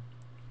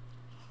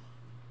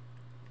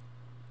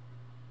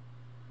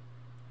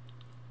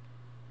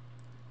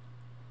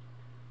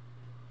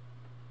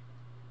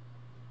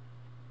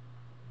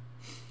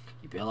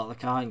 You bail out of the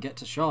car and get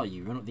to shore.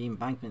 You run up the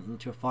embankment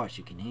into a forest.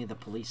 You can hear the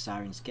police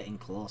sirens getting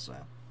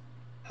closer.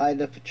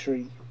 Hide up a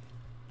tree.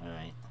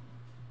 Alright.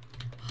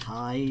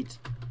 Hide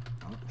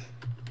up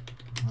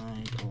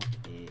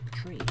a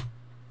tree.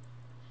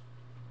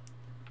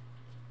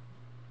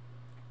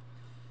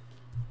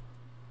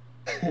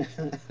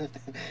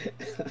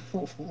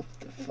 What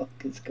the fuck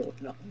is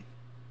going on?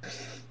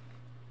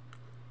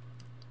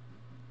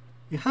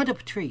 You hide up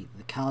a tree.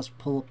 The cars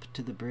pull up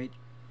to the bridge.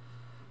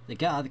 They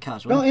get out of the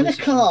cars. Not in a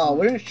car,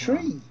 we're in a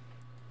tree.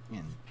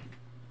 Yeah.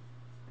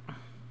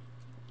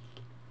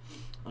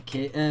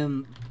 Okay,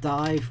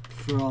 dive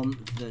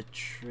from the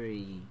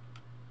tree.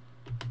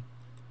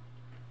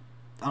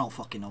 I don't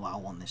fucking know where I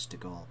want this to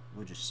go.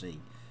 We'll just see.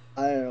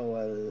 I don't know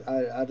where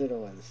I don't know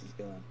where this is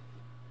going.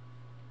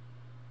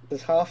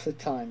 Because half the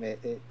time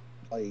it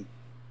like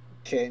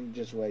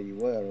changes where you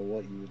were or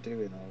what you were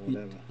doing or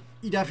whatever.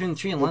 You dive from the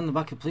tree and land in the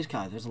back of the police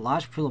car. There's a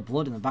large pool of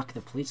blood in the back of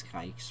the police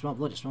car. You can smell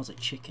blood. It smells like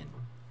chicken.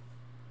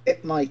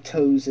 Dip my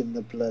toes in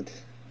the blood.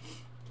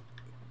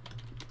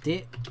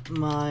 Dip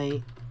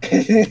my I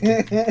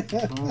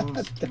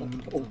toes don't in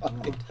know the why.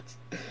 blood.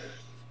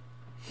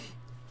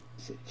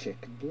 Is it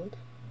chicken blood?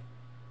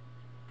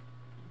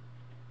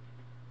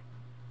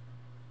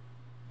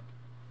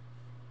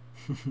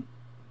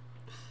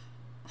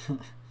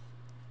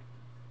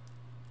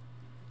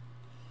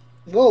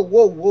 Whoa,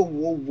 whoa, whoa,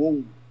 whoa,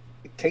 whoa.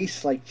 It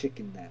tastes like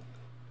chicken now.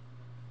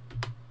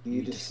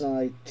 You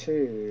decide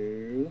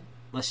to...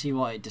 Let's see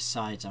what it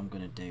decides I'm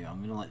going to do. I'm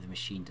going to let the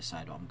machine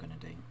decide what I'm going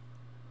to do.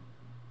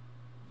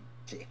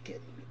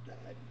 Chicken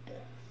blood.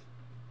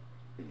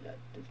 Blood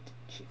of the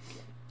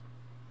chicken.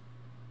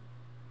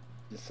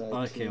 Decide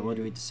Okay, what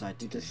do we decide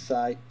to you do?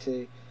 decide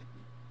to...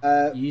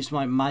 Use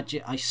my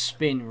magic. I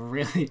spin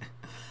really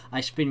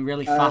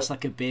fast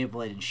like a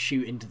Beyblade and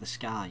shoot into the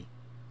sky.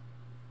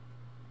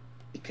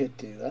 You could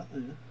do that,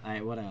 yeah.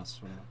 Alright, what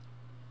else? What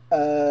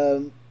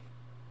else?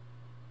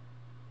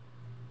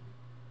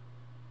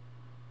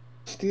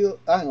 Steal...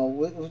 Hang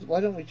on, why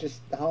don't we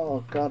just...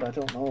 Oh, God, I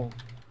don't know.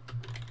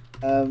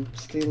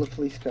 Steal a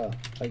police car,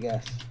 I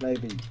guess,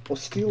 maybe. Or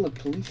steal the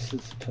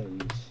police's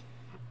toes.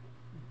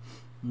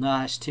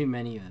 Nah, it's too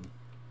many of them.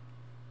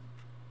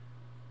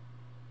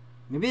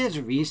 Maybe there's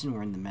a reason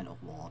we're in the mental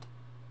ward.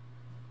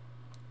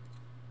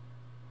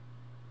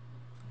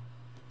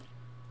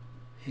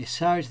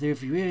 Besides, there are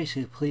really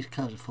the police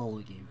cars are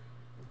following you.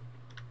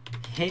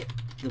 Hit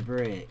the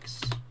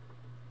brakes.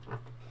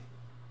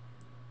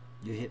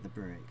 You hit the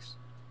brakes.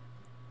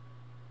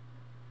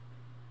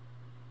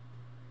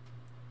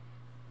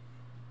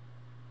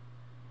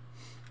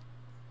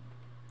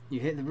 You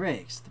hit the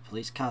brakes. The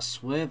police cars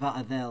swerve out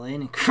of their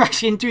lane and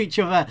crash into each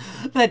other.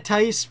 Their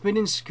tires spin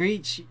and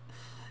screech.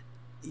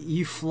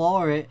 You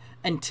floor it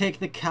and take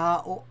the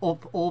car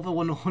up over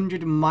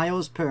 100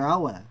 miles per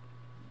hour.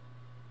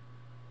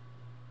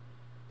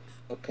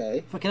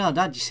 Okay. Fucking hell,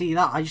 Dad, you see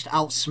that? I just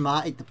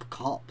outsmarted the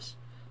cops.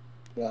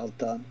 Well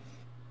done.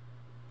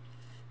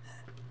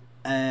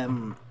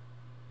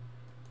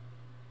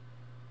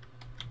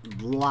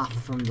 Laugh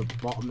from the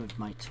bottom of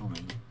my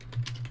tummy.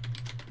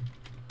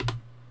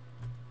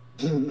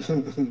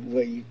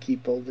 Where you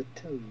keep all the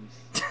toes.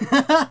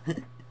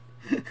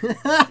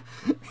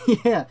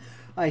 Yeah,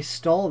 I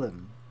stole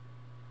them.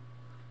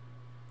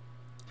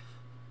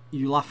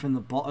 You laugh from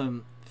the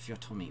bottom of your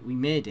tummy. We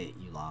made it,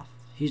 you laugh.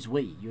 Who's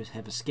we? You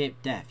have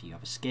escaped death. You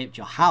have escaped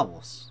your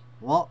house.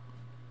 What?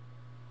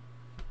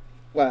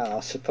 Well,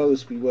 I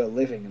suppose we were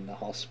living in the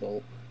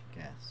hospital.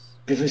 Guess.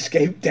 You've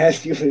escaped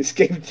death, you've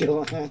escaped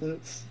your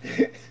house.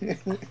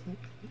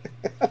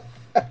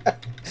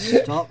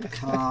 Stop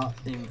car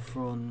in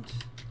front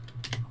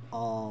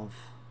of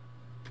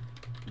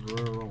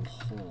rural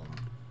home.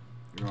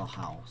 Rural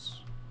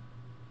house.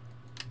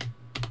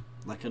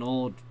 Like an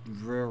old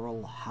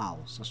rural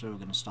house. That's where we're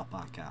going to stop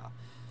our car.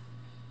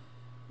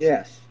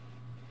 Yes.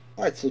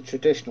 Well, it's a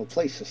traditional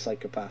place for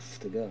psychopaths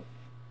to go.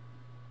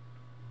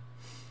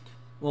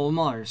 Well, we're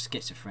more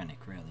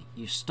schizophrenic, really.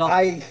 You stop.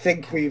 I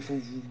think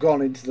we've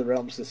gone into the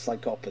realms of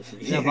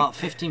psychopathy. There are about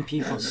 15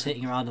 people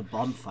sitting around a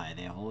bonfire.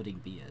 They're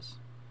holding beers.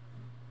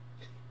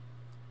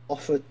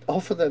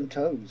 Offer them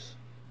toes.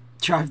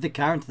 Drive the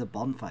car into the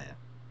bonfire.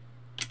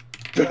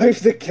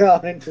 Drive the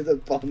car into the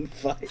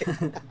bonfire.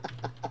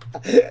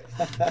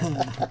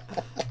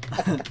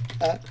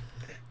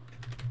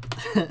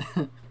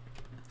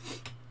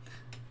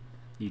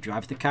 You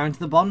drive the car into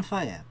the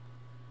bonfire.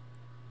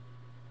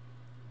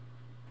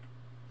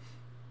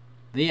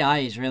 The AI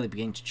is really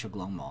beginning to chug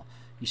along more.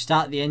 You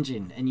start the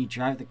engine and you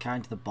drive the car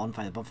into the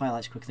bonfire. The bonfire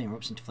lights quickly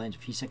erupts into flames. A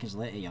few seconds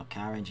later, your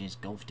car engine is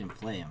engulfed in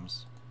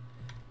flames.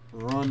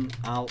 Run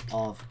out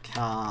of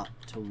car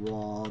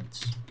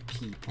towards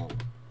people.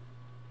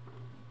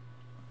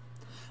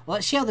 Well,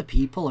 let's see how the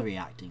people are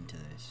reacting to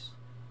this.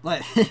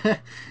 Like,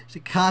 the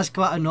car's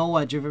come out of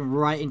nowhere, driven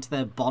right into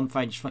their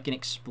bonfire and just fucking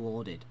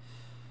exploded.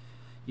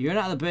 You run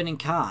out of the burning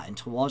car and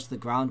towards the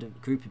ground of a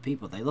group of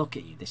people. They look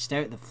at you. They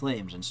stare at the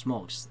flames and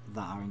smokes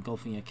that are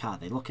engulfing your car.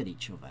 They look at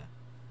each other.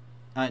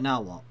 Alright,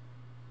 now what?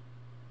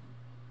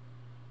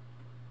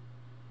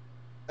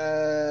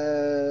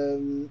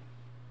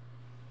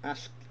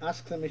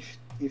 Ask them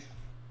if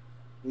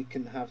we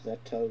can have their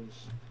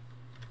toes.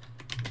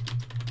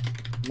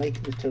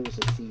 Make the toes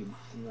a theme.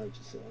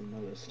 Notice it on the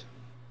list.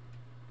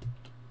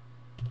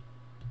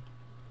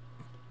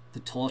 The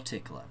toe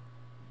tickler.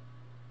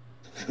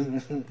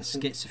 The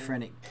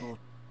schizophrenic toe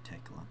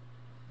tickler.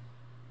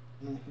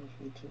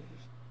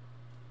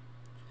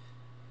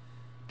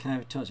 Can I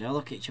have toes? They all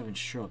look at each other and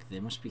shrug. They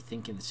must be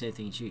thinking the same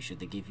thing as you. Should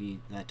they give you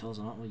their toes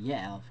or not? Well,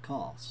 yeah, of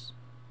course.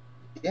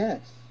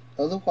 Yes.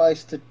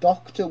 Otherwise, the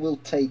doctor will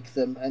take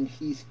them, and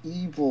he's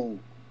evil.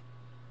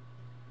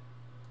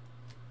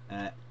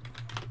 Yeah.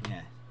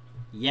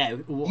 Yeah.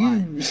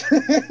 Use.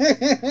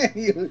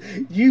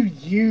 you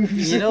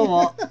use. You know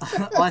what?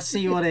 let's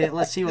see what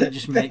it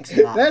just makes of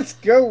that. Let's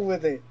go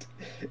with it.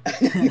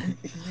 You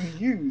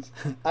use.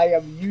 I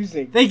am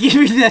using. They give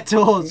you their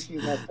toes.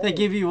 They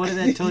give you one of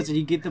their toes and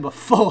you give them a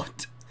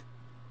foot.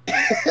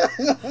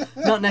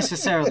 Not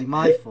necessarily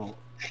my fault.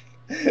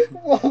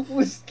 What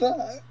was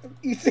that?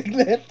 Eating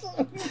their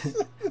toes.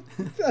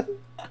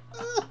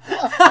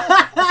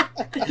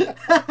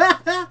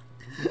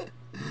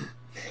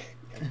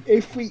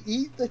 If we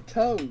eat the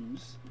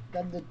toes,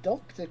 then the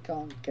doctor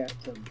can't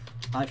get them.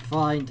 I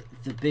find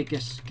the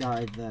biggest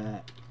guy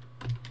there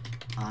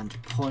and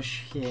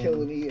push him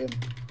Kill and eat him.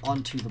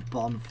 onto the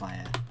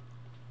bonfire.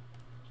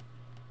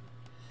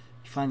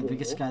 You find the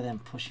biggest guy there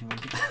and push him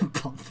onto the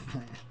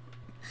bonfire.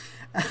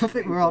 I don't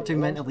think we're all too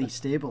mentally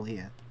stable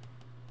here.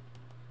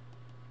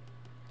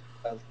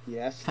 Well,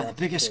 yes. Find the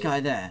biggest guy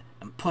there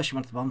and push him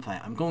onto the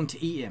bonfire. I'm going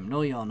to eat him.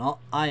 No, you're not.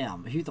 I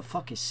am. Who the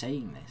fuck is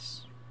saying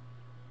this?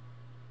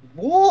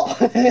 What?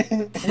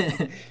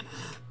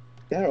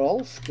 They're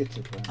all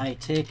schizophrenic. I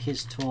take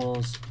his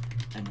toes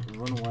and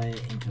run away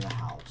into the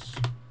house.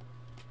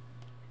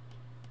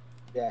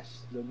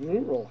 Yes, the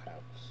rural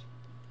house.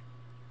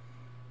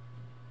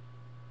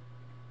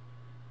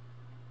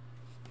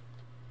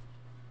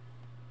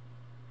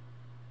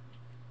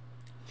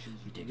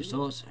 You take his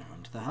toes and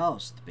run to the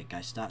house. The big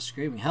guy starts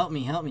screaming, "Help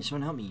me, help me,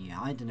 someone help me." You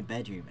hide in a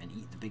bedroom and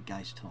eat the big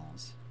guy's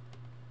toes.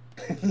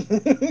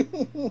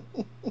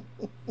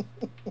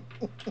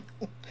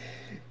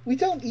 We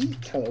don't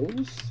eat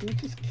toes, we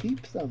just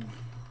keep them.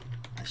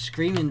 I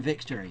scream in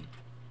victory.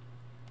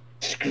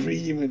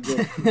 Scream in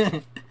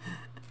victory.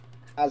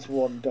 As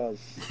one does.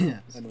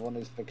 Yes. When one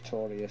is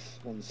victorious,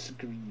 one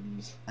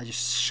screams. I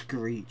just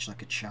screech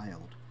like a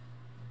child.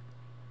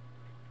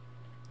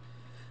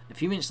 A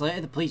few minutes later,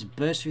 the police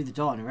burst through the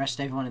door and arrest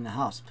everyone in the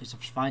house. The police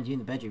officers find you in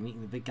the bedroom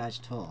eating the big guy's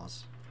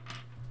toes.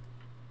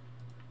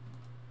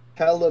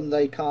 Tell them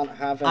they can't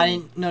have any. I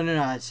didn't.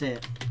 No, I'd say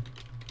it.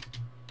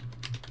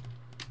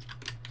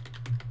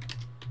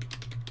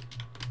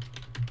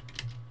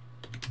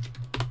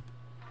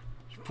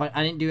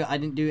 I didn't do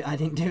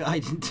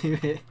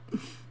it.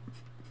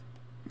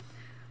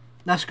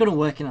 That's gonna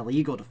work in a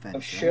legal defense.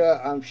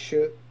 I'm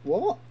sure.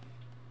 What?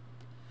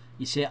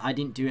 You say, I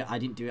didn't do it.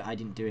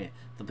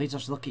 The police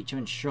officers look at each other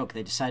and shrug.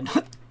 They decide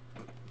not.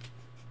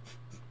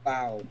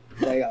 Wow,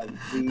 they are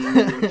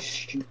really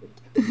stupid.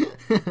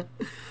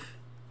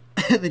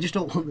 They just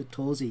don't want the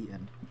toes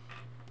eaten.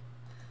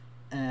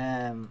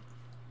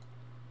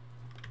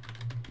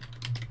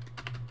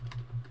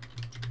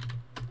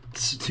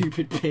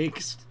 Stupid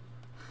pigs.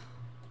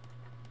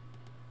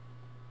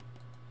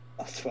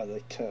 That's why they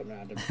turn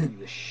around and beat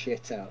the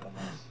shit out of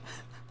us.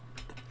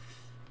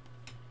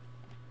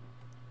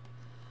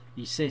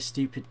 You say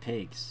stupid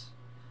pigs.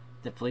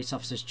 The police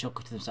officers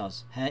chuckle to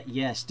themselves. Hey,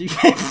 yeah, stupid.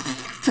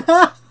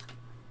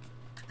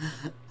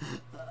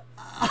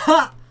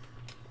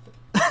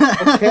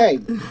 Okay.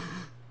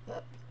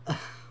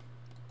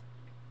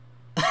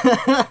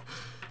 I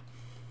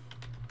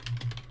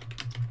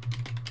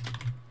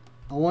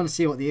want to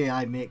see what the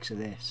AI makes of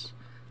this.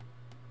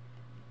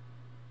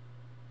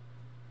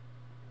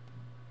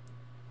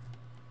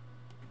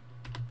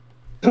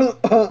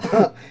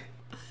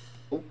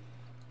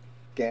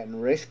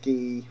 Getting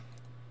risky.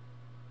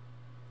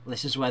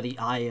 This is where the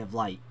eye of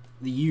light,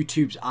 the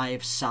YouTube's eye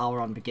of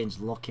Sauron begins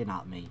looking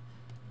at me.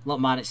 Look,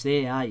 man, it's the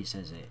AI who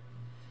says it.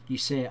 You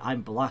say,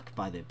 I'm black,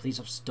 by the way. Police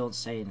officers don't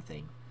say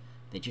anything.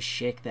 They just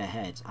shake their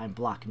heads. I'm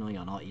black. No,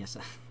 you're not. Yes.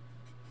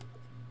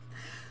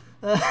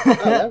 Oh,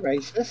 they're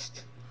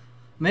racist.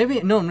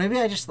 Maybe no. Maybe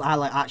I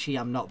like actually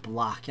I'm not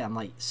black. I'm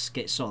like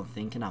schizo and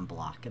thinking I'm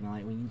black, and I'm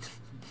like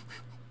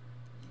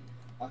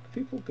Black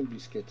people can be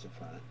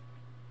schizophrenic.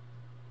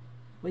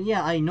 Well,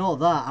 yeah, I know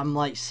that. I'm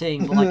like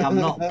saying, but like I'm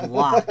not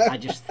black. I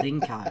just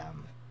think I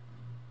am.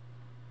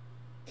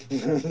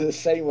 The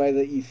same way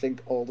that you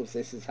think all of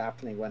this is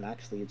happening when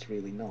actually it's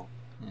really not.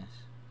 Yes.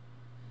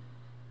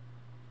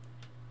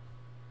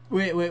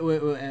 Wait.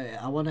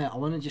 I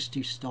wanna just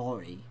do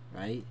story,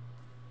 right?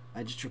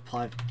 I just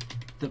replied,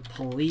 the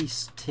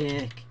police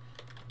take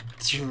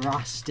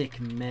drastic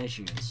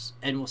measures,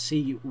 and we'll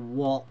see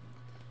what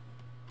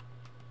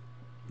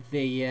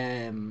the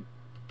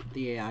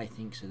AI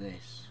thinks of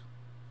this.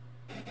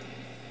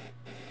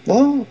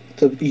 Well,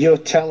 you're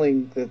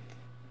telling the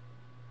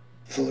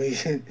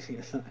police, the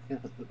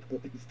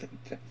police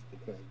take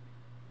drastic measures.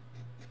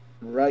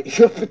 Right,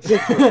 you're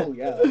particular,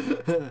 yeah.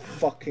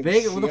 Fucking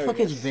What the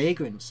fuck is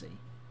vagrancy?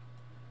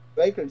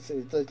 Vagrancy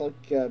is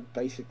like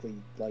basically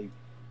like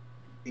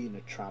being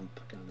a tramp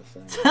kind of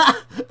thing.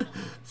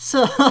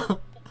 so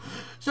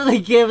they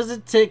gave us a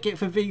ticket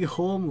for being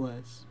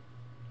homeless.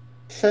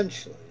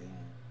 Essentially,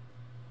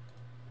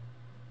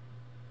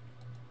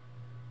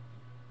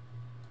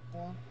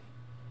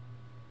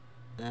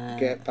 yeah.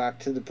 Get back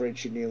to the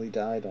bridge you nearly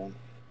died on.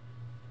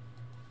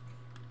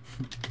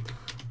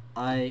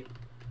 I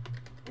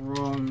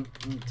run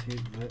into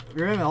the...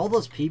 Remember all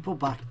those people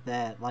back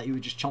there, like you were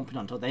just chomping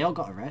on top, they all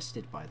got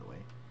arrested, by the way.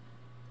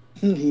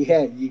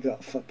 Yeah, you got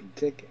a fucking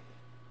ticket.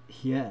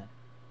 Yeah.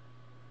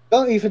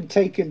 Not even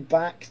taken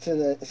back to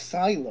the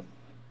asylum.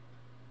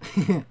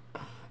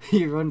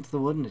 You run to the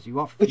wilderness, you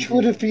walk... Which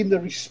would have been the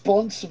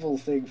responsible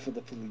thing for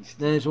the police.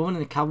 There's a woman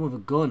in the cabin with a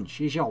gun,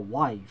 she's your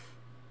wife.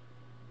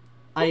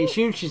 I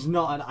assume she's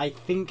not, and I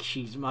think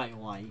she's my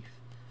wife.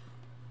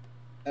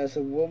 There's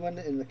a woman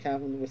in the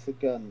cabin with a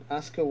gun.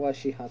 Ask her why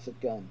she has a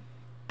gun.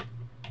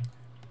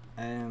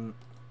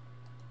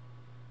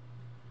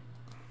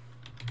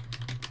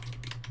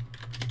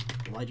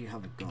 Why do you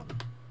have a gun?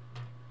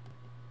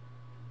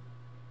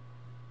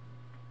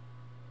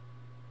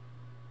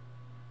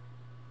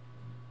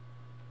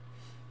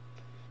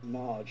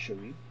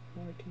 Marjorie,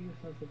 why do you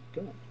have a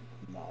gun,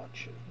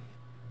 Marjorie?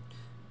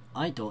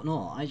 I don't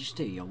know, I just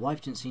do. Your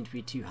wife didn't seem to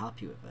be too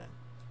happy with it.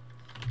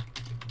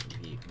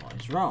 What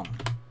is wrong?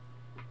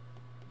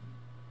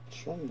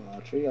 What's wrong,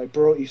 Marjorie? I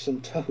brought you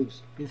some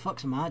toast. Who the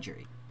fuck's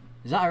Marjorie?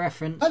 Is that a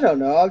reference? I don't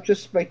know, I'm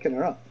just making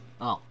her up.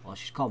 Oh, well,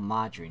 she's called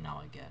Marjorie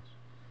now, I guess.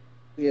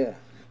 Yeah.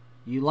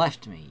 You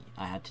left me.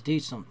 I had to do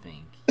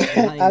something.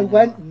 I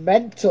went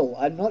mental.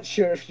 I'm not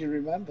sure if you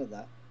remember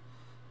that.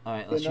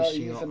 Alright, let's You're just not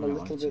see even what a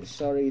little bit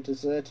sorry you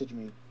deserted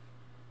me.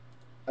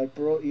 I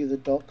brought you the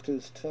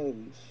doctor's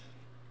toes.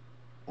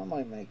 I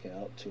might make it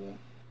up to her.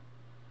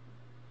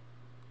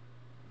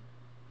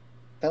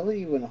 Tell her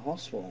you were in a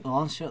hospital. Well,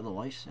 I'll see what the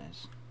wife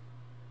says.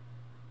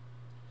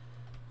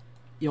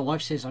 Your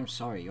wife says I'm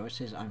sorry. Your wife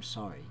says I'm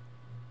sorry.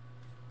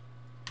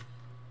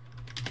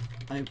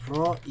 I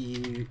brought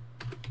you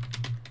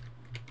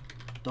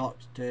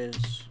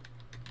doctor's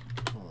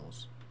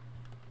toes.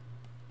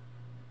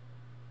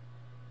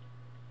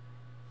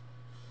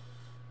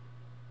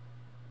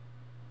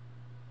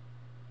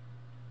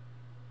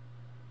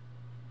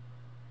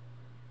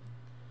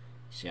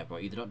 See, I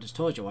brought you the doctor's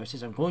toes. Your wife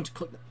says I'm going to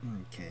cook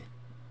them. Okay.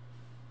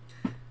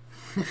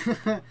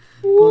 Going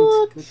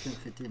to cook them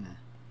for dinner.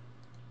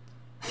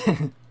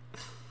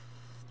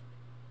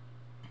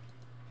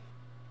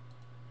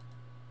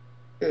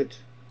 Good.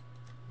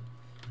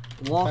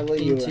 Walk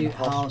into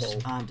house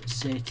and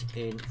sit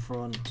in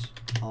front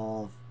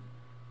of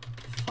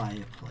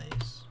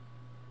fireplace.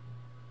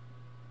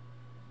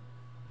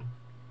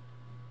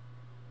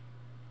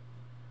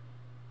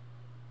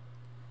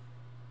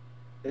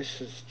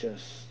 This is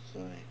just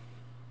like...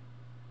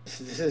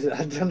 This is,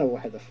 I don't know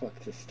where the fuck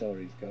this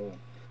story's going.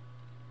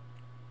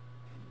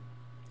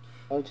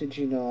 How did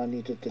you know I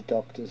needed the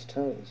doctor's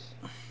toes?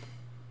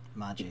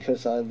 Magic.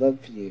 Because I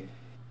love you.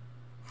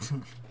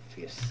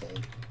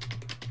 Obviously.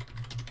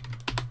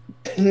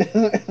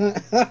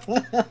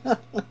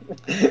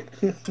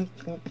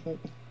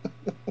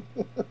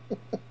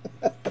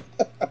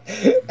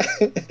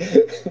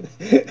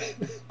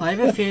 I have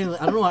a feeling,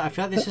 I don't know, I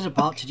feel like this is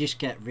about to just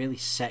get really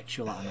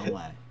sexual out of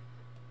nowhere.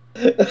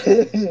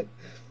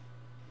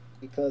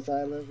 Because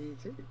I love you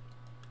too.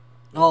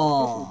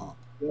 Oh.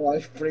 Your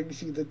wife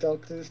brings you the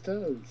doctor's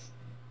toes.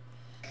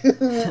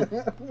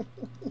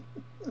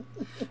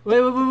 Wait.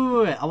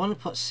 I want to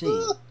put C.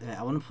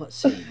 I want to put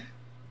C.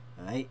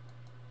 Alright?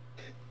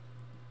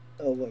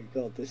 Oh my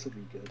god, this will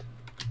be good.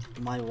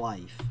 My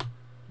wife.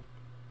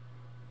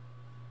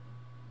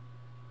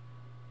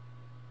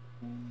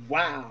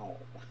 Wow.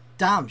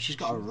 Damn, she's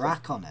got a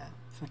rack on her.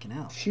 Fucking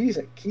hell. She's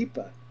a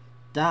keeper.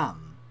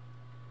 Damn.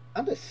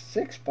 And a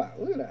six-pack.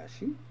 Look at that.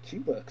 She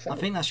works out. I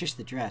think that's just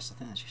the dress.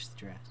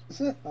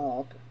 Is it? Oh,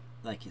 okay.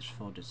 Like it's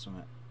folded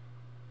somewhere.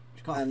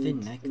 She's got And a thin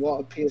neck. what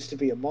appears to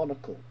be a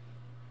monocle.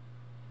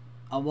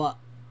 Oh, what?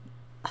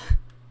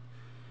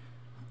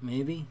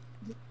 Maybe?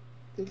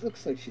 it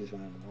looks like she's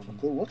wearing a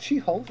monocle. What's she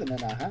holding in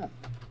her hand?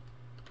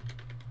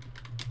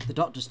 The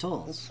doctor's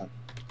tools.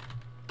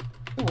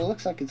 Oh, it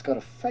looks like it's got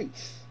a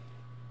face.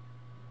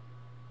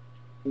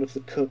 One of the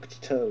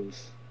cooked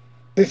toes.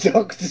 The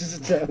doctor's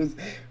toes.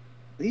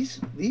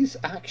 These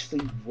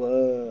actually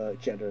were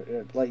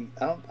generated. Like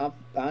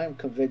I'm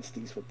convinced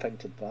these were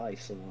painted by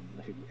someone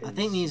who. I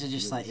think these are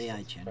just like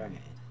AI generated.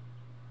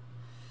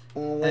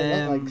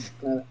 They look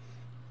like. No.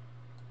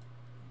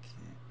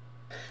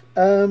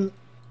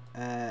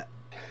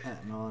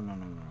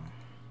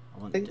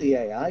 I think the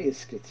AI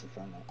is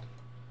schizophrenic.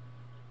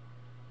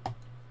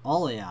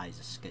 All AIs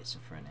are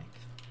schizophrenic.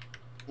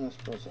 I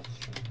suppose that's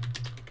true.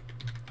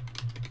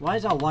 Why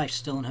is our wife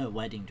still in her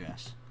wedding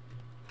dress?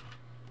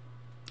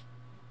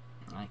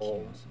 I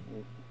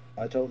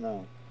don't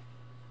know.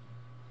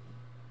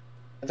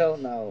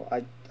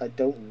 I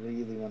don't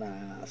really want to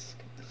ask.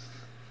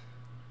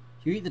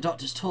 You eat the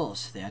doctor's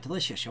toast. They are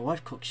delicious. Your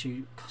wife cooks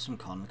you some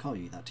corn on the cob.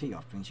 You eat that too. Your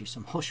wife brings you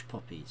some hush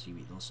puppies. You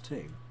eat those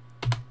too.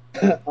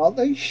 Are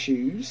they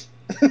shoes?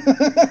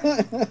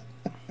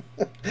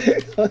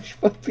 Hush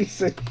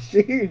puppies and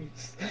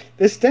shoes.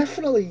 There's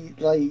definitely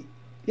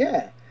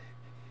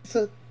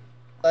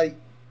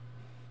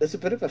there's a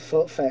bit of a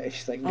foot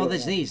fetish thing. Oh,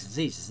 there's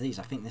these.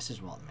 I think this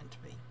is what they're meant to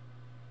be.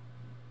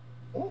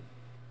 What?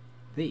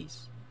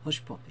 These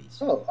hush puppies.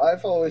 Oh,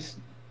 I've always.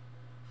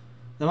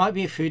 There might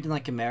be a food in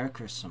like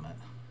America or something.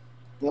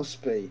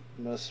 Must be.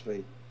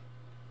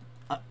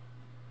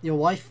 Your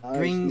wife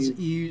brings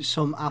you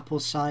some apple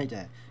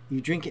cider.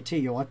 You drink it too.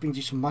 Your wife brings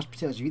you some mashed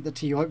potatoes. You eat that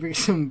too. Your wife brings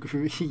some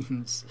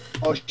greens.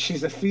 Oh,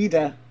 she's a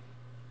feeder.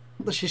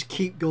 Let's just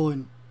keep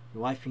going.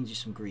 Your wife brings you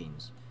some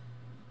greens.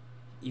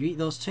 You eat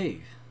those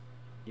too.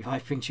 Your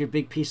wife brings you a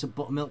big piece of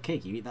buttermilk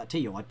cake. You eat that too.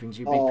 Your wife brings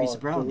you a big piece of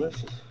brownie.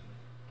 Delicious.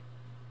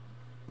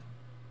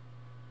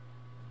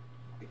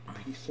 Big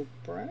piece of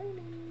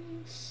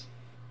brownies.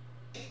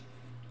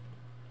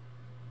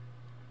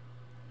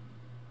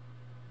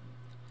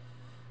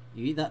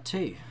 You eat that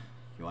too.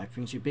 Your wife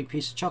brings you a big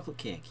piece of chocolate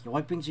cake. Your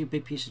wife brings you a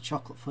big piece of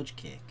chocolate fudge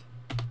cake.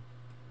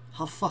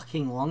 How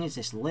fucking long is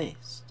this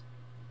list?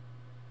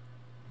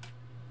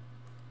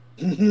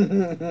 She's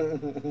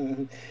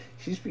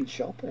been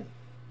shopping.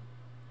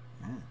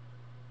 Yeah.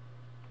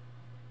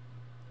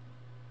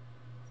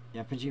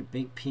 Yeah, brings you a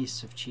big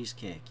piece of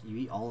cheesecake. You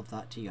eat all of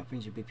that too. That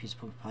brings you a big piece of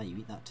pumpkin pie. You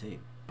eat that too.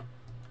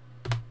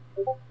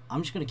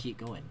 I'm just gonna keep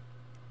going.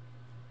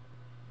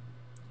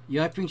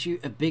 Your wife brings you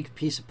a big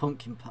piece of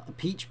pumpkin pie, a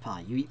peach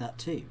pie. You eat that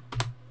too.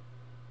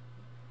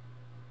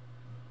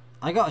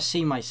 I gotta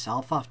see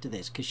myself after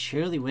this, because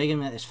surely we're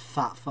gonna make this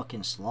fat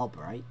fucking slob,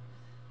 right?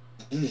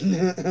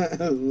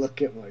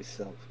 Look at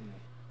myself.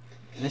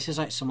 This is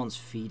like someone's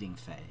feeding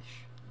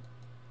fetish.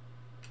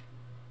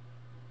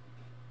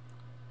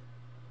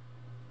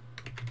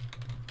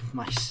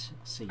 My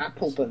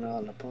apple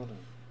banana pudding.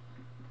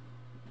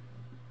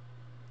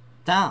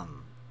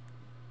 Damn.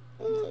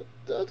 I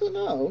don't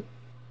know.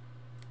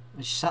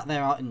 I just sat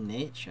there out in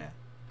nature.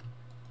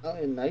 Out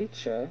in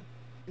nature?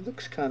 It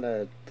looks kind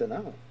of,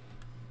 dunno,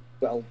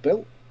 well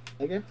built,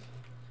 I guess.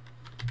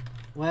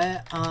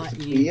 Where are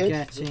you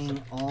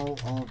getting all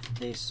of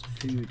this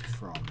food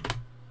from?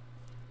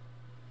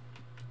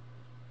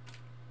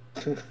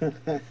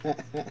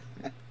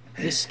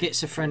 This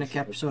schizophrenic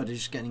episode is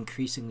just getting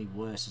increasingly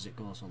worse as it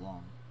goes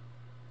along.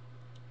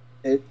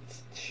 It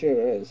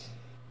sure is.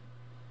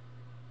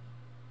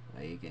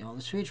 Where are you getting all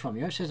this food from?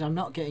 Your wife says I'm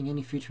not getting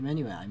any food from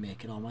anywhere. I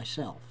make it all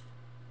myself.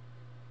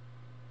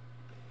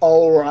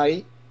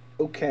 Alright.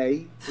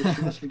 Okay. Well,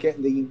 she must be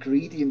getting the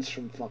ingredients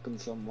from fucking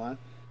somewhere.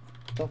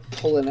 Not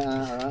pulling it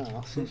out of her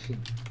ass, is she?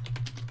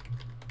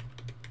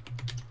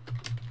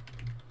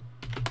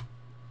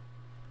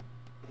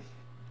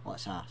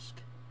 Let's ask.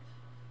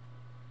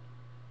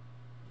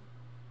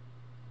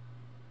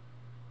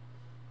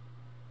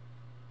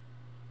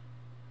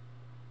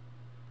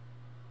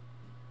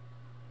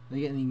 Are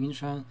you getting the ingredients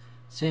from?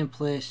 Same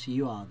place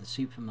you are, the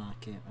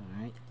supermarket,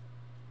 alright?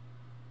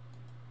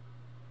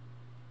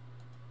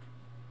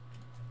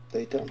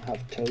 They don't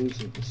have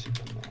toes in the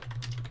supermarket.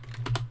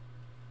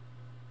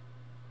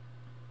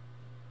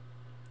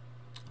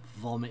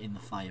 Vomit in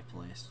the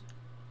fireplace.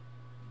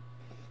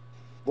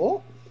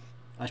 What?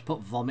 I just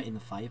put vomit in the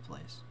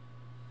fireplace.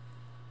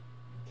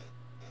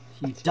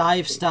 You die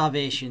of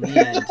starvation in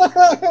the end.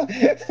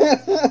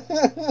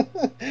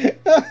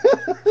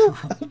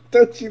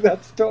 Don't you,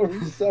 that story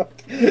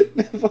sucked.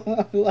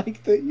 Never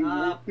liked that you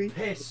would be.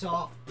 Piss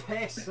off,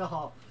 piss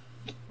off.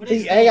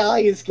 The AI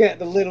is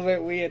getting a little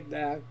bit weird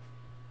now.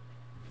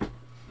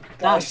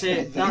 That's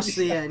it, that's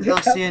the end,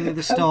 that's the end of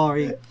the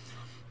story.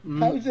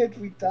 How did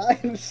we die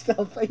of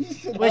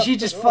starvation? Well, she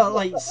just felt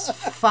like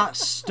fat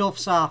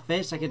stuffs our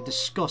face like a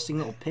disgusting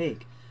little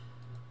pig.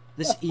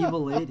 This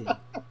evil lady.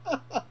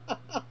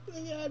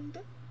 The end.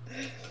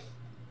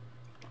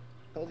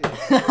 I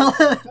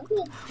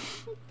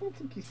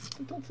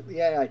don't think the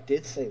AI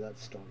did say that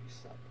story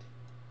sucked.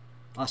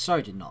 I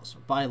sorry did not,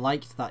 but I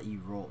liked that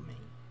you wrote me.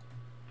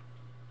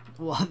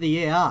 What,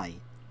 the AI?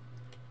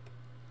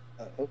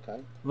 Okay.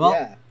 Well,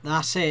 Yeah.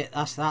 that's it.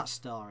 That's that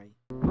story.